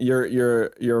listen.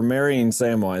 You're marrying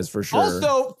Samwise for sure.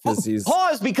 Also, 'cause he's-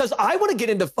 pause because I want to get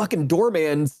into fucking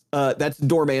Doorman's. That's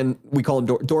Doorman. We call him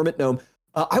Dormant Gnome.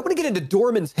 I want to get into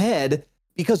Doorman's head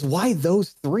because why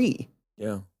those three?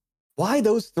 yeah. Why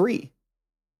those three?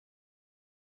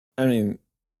 I mean,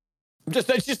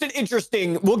 It's just an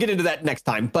interesting. We'll get into that next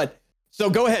time. But so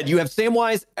go ahead. You have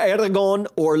Samwise, Aragorn,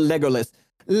 or Legolas.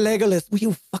 Legolas, will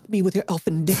you fuck me with your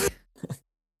elfin dick?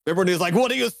 Everyone is like,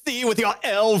 what do you see with your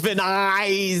elfin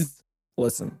eyes?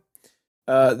 listen.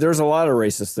 There's a lot of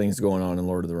racist things going on in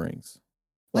Lord of the Rings.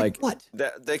 Like what?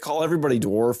 They call everybody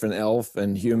dwarf and elf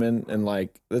and human and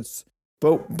like that's.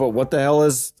 But what the hell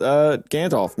is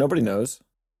Gandalf? Nobody knows.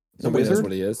 He's a Nobody knows wizard?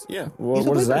 what he is. Yeah. He's What a is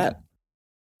wizard. that?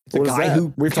 It's a What is guy that?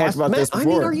 who We've talked casts about this I mean,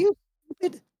 before. are you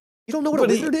stupid? You don't know what But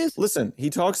a he- wizard is? Listen, he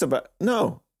talks about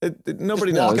nobody Just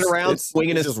knows. walking around, It's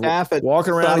swinging his just staff at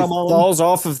walking around. He Saruman. falls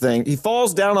off of things. He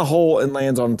falls down a hole and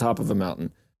lands on top of a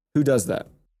mountain. Who does that?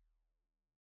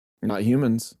 Not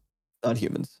humans. Not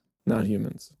humans. Not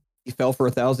humans. He fell for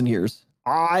 1,000 years.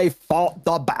 I fought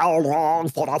the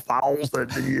Balrog for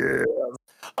 1,000 years.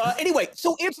 Anyway,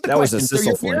 so answer the That was a question. So Sissel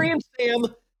you're flame. marrying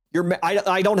Sam.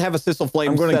 I don't have a Sissel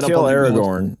flame. I'm going set to up kill on the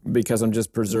board. Aragorn because I'm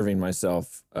just preserving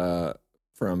myself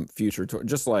from future.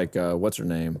 Just like what's her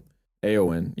name,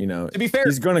 Eowyn. You know, To be fair,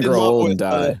 he's going to he's in grow love old with, and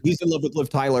die. He's in love with Liv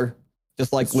Tyler,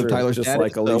 just like It's Liv true. Tyler's just dad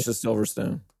like is, so. Alicia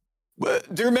Silverstone.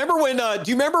 Do you remember when?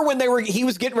 He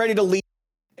was getting ready to leave,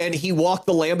 and he walked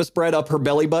the lambus bread up her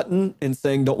belly button and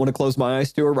saying, "Don't want to close my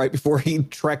eyes to her." Right before he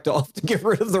trekked off to get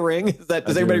rid of the ring. Does I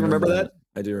do anybody remember that?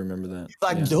 I do remember that. He's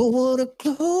like, Yeah. "Don't want to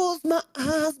close my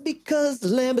eyes because the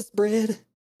lambus bread."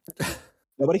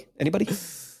 Nobody? Anybody?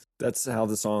 That's how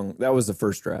the song. That was the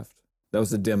first draft. That was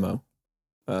the demo.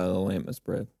 The Lamb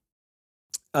bread.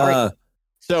 All right.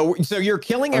 So you're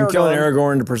killing Aragorn. I'm killing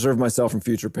Aragorn to preserve myself from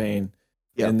future pain.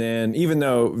 Yep. And then, even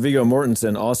though Viggo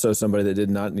Mortensen, also somebody that did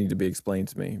not need to be explained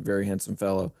to me, very handsome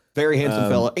fellow. Very handsome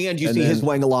fella. And you and see his then-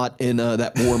 wang a lot in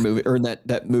that war movie, or in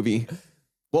that movie.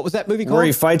 What was that movie called? Where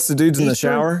he fights the dudes in the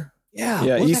Eastern? shower. Yeah.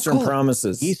 Yeah, what was that Eastern called?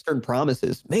 Promises. Eastern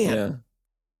Promises. Man. Yeah,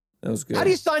 that was good. How do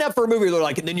you sign up for a movie? They're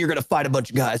like, and then you're going to fight a bunch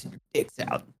of guys and your dick's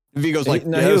out. And Vigo's like, he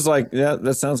yes. was like, yeah,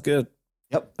 that sounds good.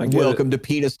 Yep. I get Welcome to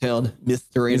Petustown,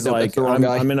 Mr. He's Ando. like, That's the wrong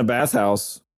guy. I'm in a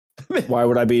bathhouse. Why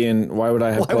would I be in? Why would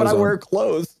I have? Why would I clothes wear on?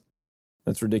 clothes?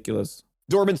 That's ridiculous.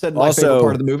 Dorman said my Also- favorite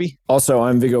part of the movie. Also,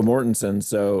 I'm Viggo Mortensen,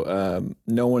 so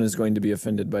no one is going to be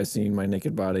offended by seeing my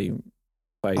naked body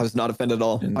fight. I was not offended at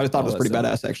all. And I just thought it was all pretty that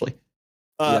badass, actually.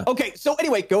 Yeah. Okay, so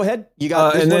anyway, go ahead. You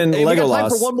got this and one. then Hey, we got time Legolas.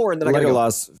 for one more, and then I gotta go.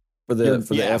 Legolas for the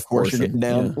Yeah, F of course, portion. you're getting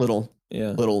down.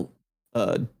 Yeah. Little.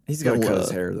 He's got to little, cut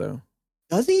his hair though.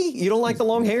 Does he? You don't like the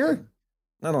long hair?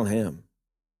 Not on him.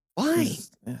 Why?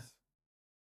 He's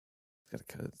got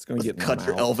to cut. It's going to get in Cut my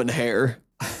your mouth. elven hair.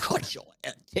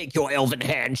 Take your elven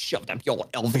hand, shove it up your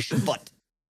elvish butt.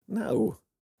 No,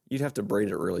 you'd have to braid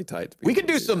it really tight. We could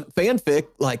do some fanfic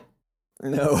like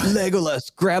No.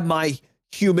 Legolas, grab my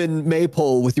human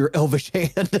maypole with your elvish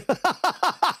hand.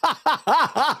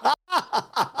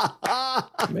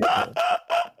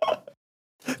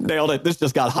 Nailed it. This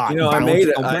just got hot. You know, I Bounce. made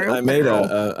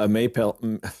Oh, a maypole.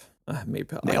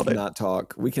 Maypole. I Nailed it. cannot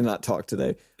talk. We cannot talk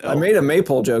today. I No. made a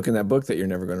maypole joke in that book that you're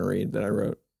never going to read that I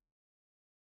wrote.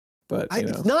 But you know,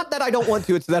 It's not that I don't want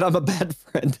to, it's that I'm a bad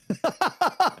friend.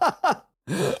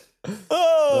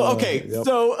 Oh, okay. Yep.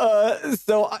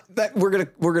 That we're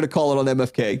gonna call it on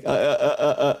MFK.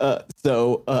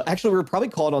 Actually, we're probably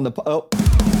call it on the.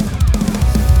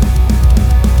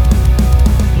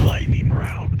 Lightning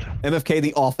round. MFK,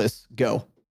 The Office. Go.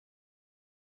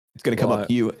 It's gonna come Well, up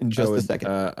to you in just a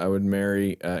second. I would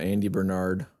marry Andy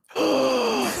Bernard.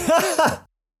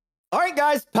 All right,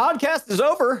 guys. Podcast is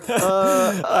over.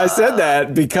 I said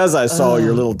that because I saw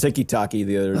your little tiki-taki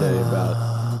the other day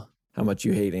about how much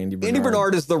you hate Andy Bernard. Andy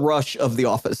Bernard is the Rush of The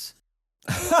Office.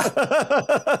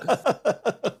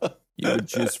 You would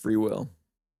choose free will.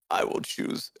 I will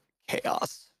choose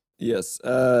chaos. Yes.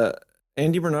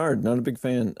 Andy Bernard, not a big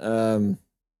fan.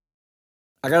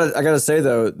 I gotta say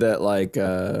though that like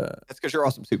That's because you're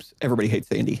awesome soups. Everybody hates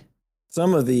Andy.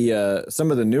 some of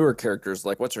the newer characters,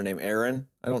 like what's her name, Erin?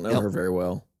 I don't know Yep. her very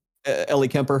well. Ellie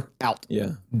Kemper, out.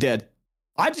 Yeah. Dead.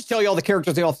 I just tell you all the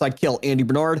characters in the office I'd kill. Andy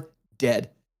Bernard, dead.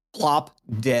 Plop,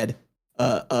 dead.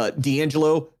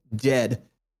 D'Angelo, dead.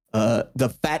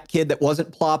 The fat kid that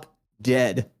wasn't Plop,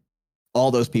 dead.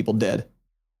 All those people dead.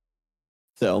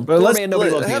 So, But why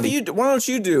don't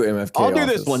you do MFK? I'll do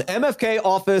this one. MFK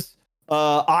office.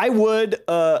 I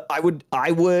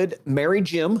would marry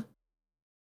Jim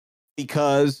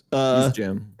because He's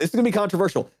Jim. this is gonna be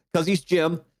controversial because he's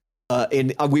Jim.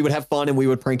 And we would have fun and we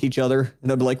would prank each other.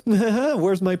 And I'd be like,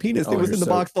 where's my penis? Oh, It was in the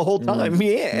box the whole time.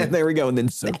 Yeah, there we go. And then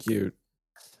So cute.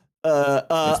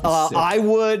 I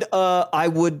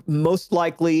would most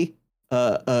likely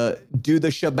do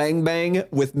the shebang bang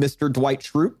with Mr. Dwight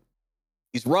Schrute.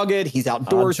 He's rugged. He's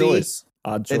outdoorsy.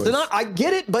 Odd choice. I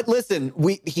get it, but listen,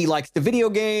 he likes the video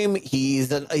game.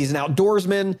 He's an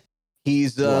outdoorsman.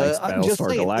 He's I'm just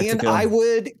saying. And I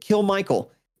would kill Michael.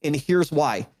 And here's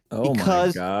why.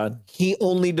 Because my God. He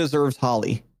only deserves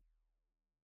Holly.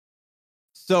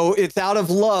 So it's out of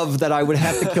love that I would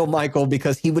have to kill Michael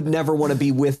because he would never want to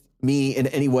be with me in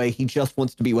any way. He just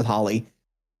wants to be with Holly.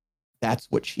 That's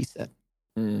what she said.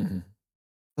 Mm-hmm.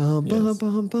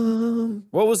 Bum.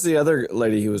 What was the other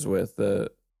lady he was with? The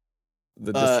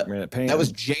district man at Pam? That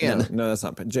was Jan. No, that's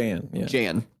not Pam. Jan. Yeah.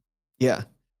 Jan. Yeah.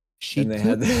 She And they took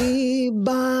had- me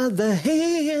by the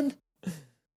hand,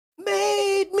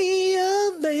 made me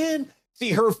a man.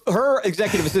 See, her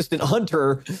executive assistant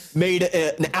Hunter made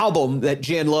an album that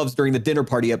Jan loves during the dinner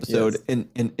party episode,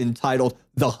 entitled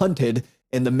 "The Hunted,"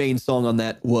 and the main song on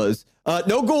that was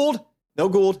 "No Gould." No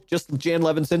Gould, just Jan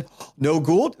Levinson. No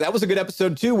Gould. That was a good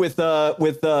episode too with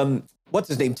what's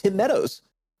his name? Tim Meadows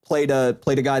played a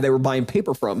guy they were buying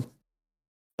paper from.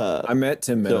 I met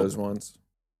Tim Meadows once.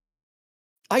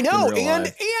 I know, in real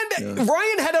and life.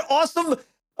 Ryan had an awesome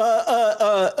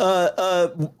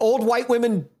old white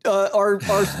women are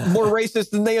more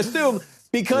racist than they assume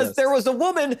because there was a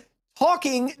woman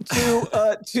talking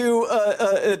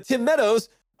to Tim Meadows,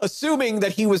 assuming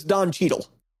that he was Don Cheadle.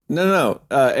 No,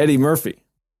 Eddie Murphy.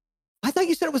 I thought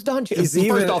you said it was Don Cheadle. He's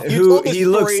even he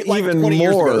looks even 20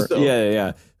 years more. ago, so.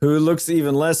 Yeah. Who looks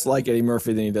even less like Eddie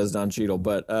Murphy than he does Don Cheadle.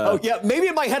 But maybe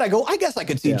in my head I go, I guess I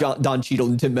could see Don Cheadle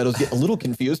and Tim Meadows get a little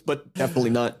confused, but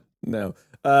definitely not. No.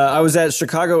 I was at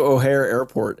Chicago O'Hare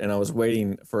Airport and I was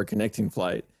waiting for a connecting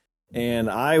flight. And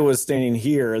I was standing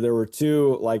here. There were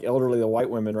two like elderly white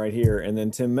women right here. And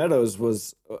then Tim Meadows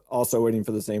was also waiting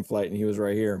for the same flight and he was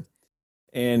right here.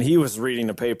 And he was reading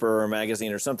a paper or a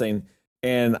magazine or something.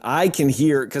 And I can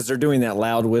hear, because they're doing that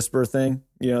loud whisper thing,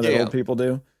 that old people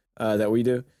do, that we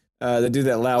do. They do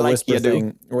that loud whisper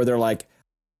thing where they're like,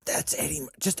 that's Eddie.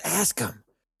 Just ask him.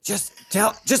 Just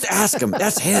ask him.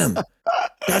 That's him.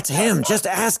 That's him. Just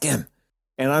ask him.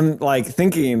 And I'm like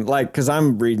thinking, because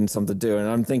I'm reading something too. And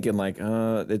I'm thinking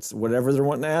it's whatever they're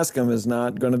wanting to ask him is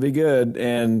not going to be good.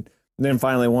 And then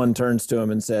finally one turns to him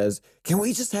and says, can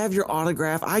we just have your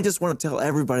autograph? I just want to tell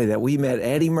everybody that we met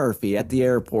Eddie Murphy at the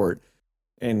airport.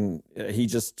 And he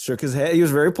just shook his head. He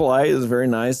was very polite. It was very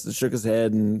nice. He shook his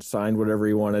head and signed whatever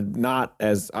he wanted. Not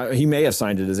as he may have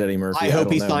signed it as Eddie Murphy. I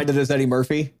hope he signed it as Eddie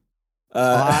Murphy.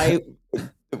 I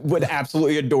would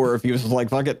absolutely adore if he was like,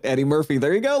 fuck it, Eddie Murphy.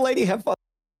 There you go, lady. Have fun.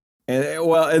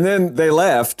 And then they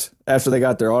left after they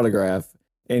got their autograph.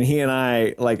 And he and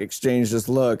I exchanged this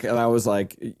look. And I was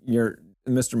like, you're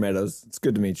Mr. Meadows. It's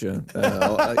good to meet you.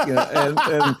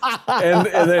 And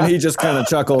then he just kind of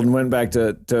chuckled and went back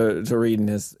to reading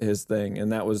his thing.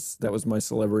 And that was my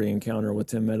celebrity encounter with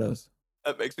Tim Meadows.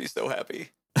 That makes me so happy.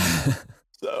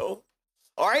 So,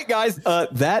 all right, guys,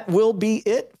 that will be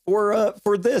it for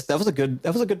this. That was a good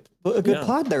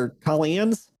pod there,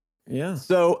 Colleen's. Yeah.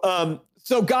 So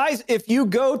guys, if you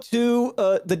go to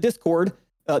the Discord,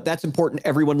 that's important.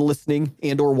 Everyone listening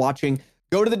and or watching,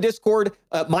 go to the Discord.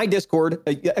 My Discord,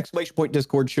 exclamation point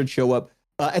Discord should show up.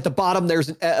 At the bottom, there's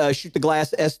an Shoot the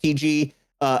Glass STG.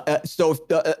 So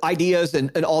ideas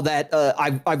and all that.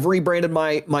 I've rebranded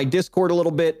my Discord a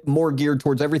little bit, more geared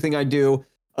towards everything I do.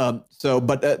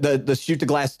 But the Shoot the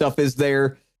Glass stuff is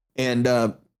there, and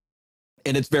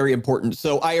it's very important.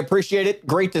 So I appreciate it.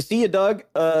 Great to see you, Doug.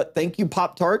 Thank you,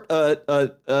 Pop Tart.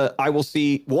 I will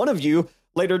see one of you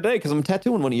later today because I'm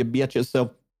tattooing one of you bitches.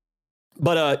 So,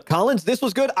 but Collins, this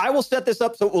was good. I will set this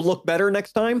up so it will look better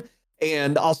next time,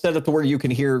 and I'll set it to where you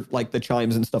can hear the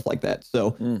chimes and stuff like that.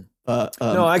 So,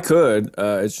 no, I could.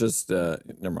 It's just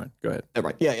never mind. Go ahead. Never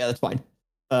mind. Yeah, that's fine.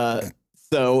 I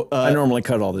normally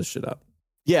cut all this shit up.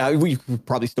 Yeah, we could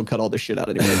probably still cut all this shit out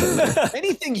anyway.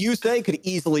 Anything you say could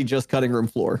easily just cutting room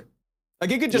floor.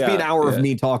 It could just be an hour of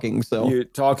me talking. So you're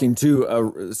talking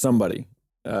to somebody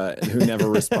who never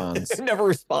responds. Never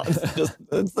responds. Just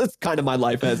that's kind of my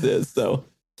life as is. So,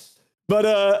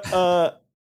 But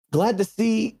glad to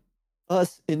see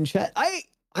us in chat.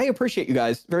 I appreciate you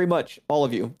guys very much, all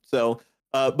of you. So,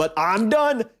 but I'm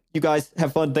done. You guys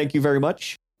have fun. Thank you very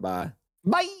much. Bye.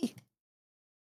 Bye.